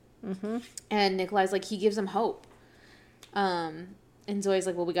again. And Nikolai's like, he gives them hope. And Zoya's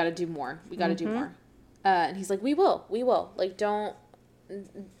like, well, we got to do more. We got to do more. And he's like, we will. Like, don't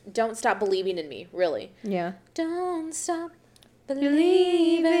stop believing in me, really. Yeah. Don't stop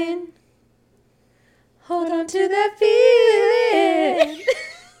believing. Hold on to that feeling.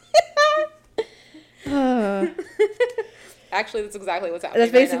 Actually, that's exactly what's happening.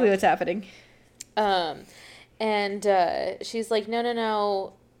 That's basically what's happening. And she's like,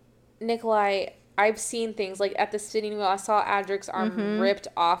 no, Nikolai, I've seen things. Like, at the spinning wheel, I saw Adric's arm ripped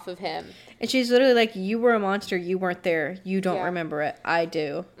off of him. And she's literally like, you were a monster. You weren't there. You don't remember it. I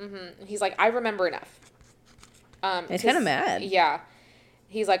do. He's like, I remember enough. He's kind of mad. Yeah.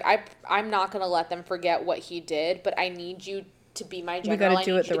 He's like, I'm not going to let them forget what he did, but I need you to be my general. We got to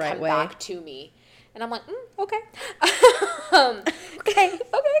do it the right way. Back to me. And I'm like, okay. Okay,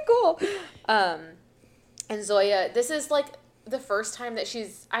 cool. And Zoya, this is like the first time that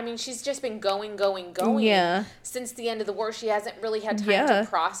she's just been going. Yeah. Since the end of the war. She hasn't really had time to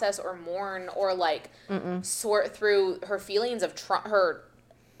process or mourn or like sort through her feelings of her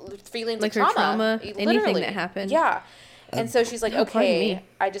feelings like of her trauma, anything that happened. Yeah. And so she's like, okay,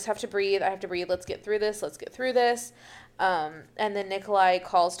 I just have to breathe. I have to breathe. Let's get through this. And then Nikolai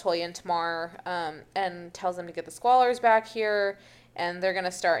calls Toya and Tamar and tells them to get the Squallers back here. And they're going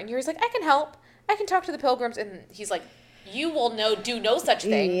to start. And Yuri's like, I can help. I can talk to the pilgrims. And he's like, you will do no such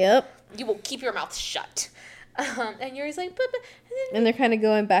thing. Yep. You will keep your mouth shut. And Yuri's like, but. And they're kind of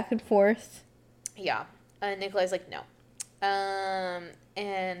going back and forth. Yeah. And Nikolai's like, no.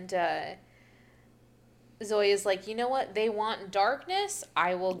 And Zoya's like, you know what? They want darkness.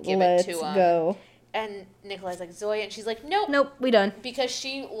 I will give it to them. Let's go. And Nikolai's like, Zoya, and she's like, nope, we done. Because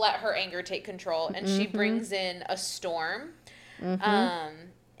she let her anger take control, and she brings in a storm,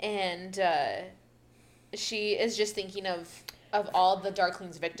 and she is just thinking of all the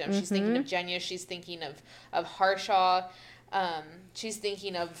Darkling's victims. She's thinking of Genya. She's thinking of Harshaw. She's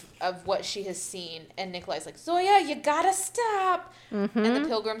thinking of what she has seen, and Nikolai's like, Zoya, you gotta stop. And the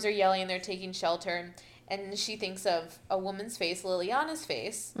pilgrims are yelling, and they're taking shelter. And she thinks of a woman's face, Liliana's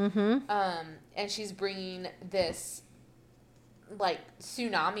face, and she's bringing this, like,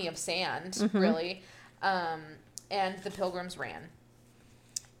 tsunami of sand, really, and the pilgrims ran.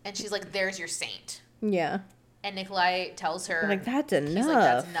 And she's like, there's your saint. Yeah. And Nikolai tells her, like, that's enough. He's like,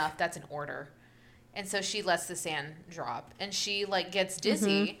 that's enough. That's an order. And so she lets the sand drop. And she, like, gets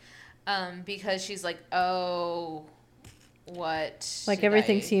dizzy because she's like, oh, what? Like,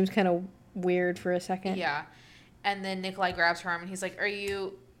 everything seems kind of weird for a second. Yeah. And then Nikolai grabs her arm and he's like, are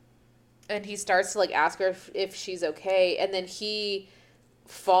you... And he starts to, like, ask her if she's okay. And then he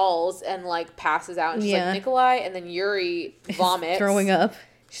falls and, like, passes out. And she's like, Nikolai. And then Yuri vomits. Throwing up.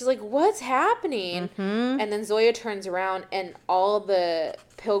 She's like, what's happening? And then Zoya turns around and all the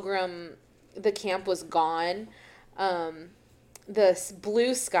camp was gone. The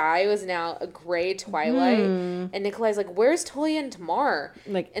blue sky was now a gray twilight. And Nikolai's like, where's Toya and Tamar?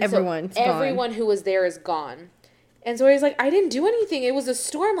 Like, and everyone who was there is gone. And Zoya's like, I didn't do anything. It was a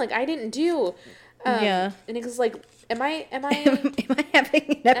storm. Like, I didn't do. And Nicholas like, am I having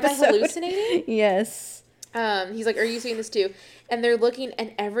an episode? Am I hallucinating? Yes. He's like, are you seeing this too? And they're looking,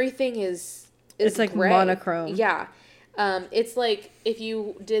 and everything is it's like gray. monochrome. Yeah. It's like if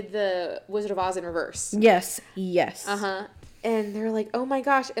you did the Wizard of Oz in reverse. Yes. And they're like, oh my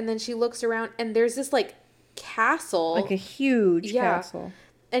gosh. And then she looks around, and there's this, like, castle. Like a huge castle.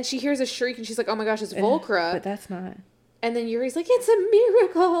 And she hears a shriek, and she's like, oh my gosh, it's Volcra. But that's not. And then Yuri's like, it's a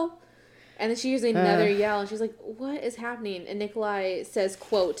miracle. And then she hears another yell, and she's like, what is happening? And Nikolai says,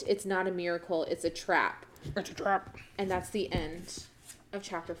 quote, it's not a miracle, it's a trap. It's a trap. And that's the end of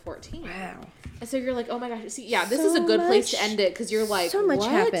chapter 14. Wow. And so you're like, oh my gosh. See, yeah, this is a good place to end it, because you're like, so much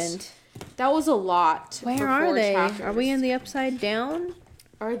what? Happened. That was a lot. Where are they? Chapters. Are we in the Upside Down?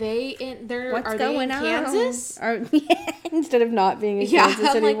 Are they in there? What's are going they in on? Kansas? Instead of not being in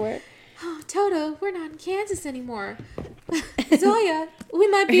Kansas anymore. Like, oh, Toto, we're not in Kansas anymore. Zoya, we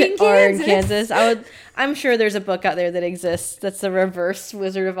might be in Kansas. Are in Kansas. I'm sure there's a book out there that exists that's the reverse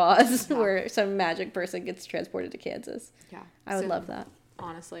Wizard of Oz, where some magic person gets transported to Kansas. Yeah. I would love that.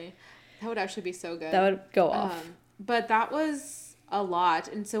 Honestly. That would actually be so good. That would go off. But that was a lot,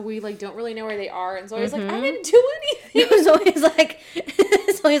 and so we like don't really know where they are, and Zoya's like, I didn't do anything. Zoya's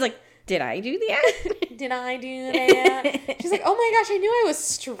like, did I do that? Did I do that? She's like, oh my gosh, I knew I was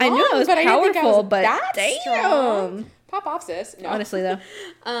strong. I knew I was powerful, I didn't think I was but that damn. Strong. Pop off, sis. No. Honestly, though.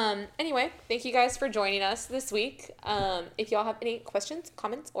 Anyway, thank you guys for joining us this week. If y'all have any questions,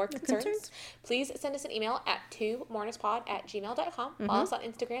 comments, or concerns, please send us an email at 2mournerspod@gmail.com. Follow us on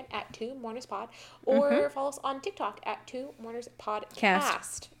Instagram at 2mournerspod, or follow us on TikTok at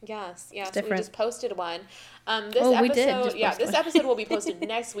 2mournerspodcast. Yes. We just posted one. This episode will be posted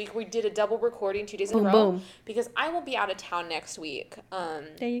next week. We did a double recording 2 days in a row because I will be out of town next week.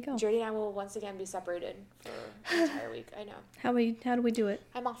 There you go. Jordy and I will once again be separated for the entire week. I know. How do we do it?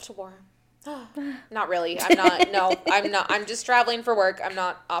 I'm off to war. Not really. I'm not. No, I'm not. I'm just traveling for work. I'm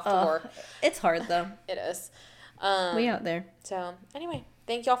not off to war. It's hard though. It is. We out there. So anyway,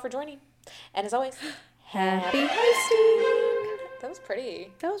 thank y'all for joining. And as always, happy hosting. That was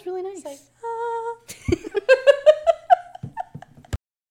pretty. That was really nice. It's like,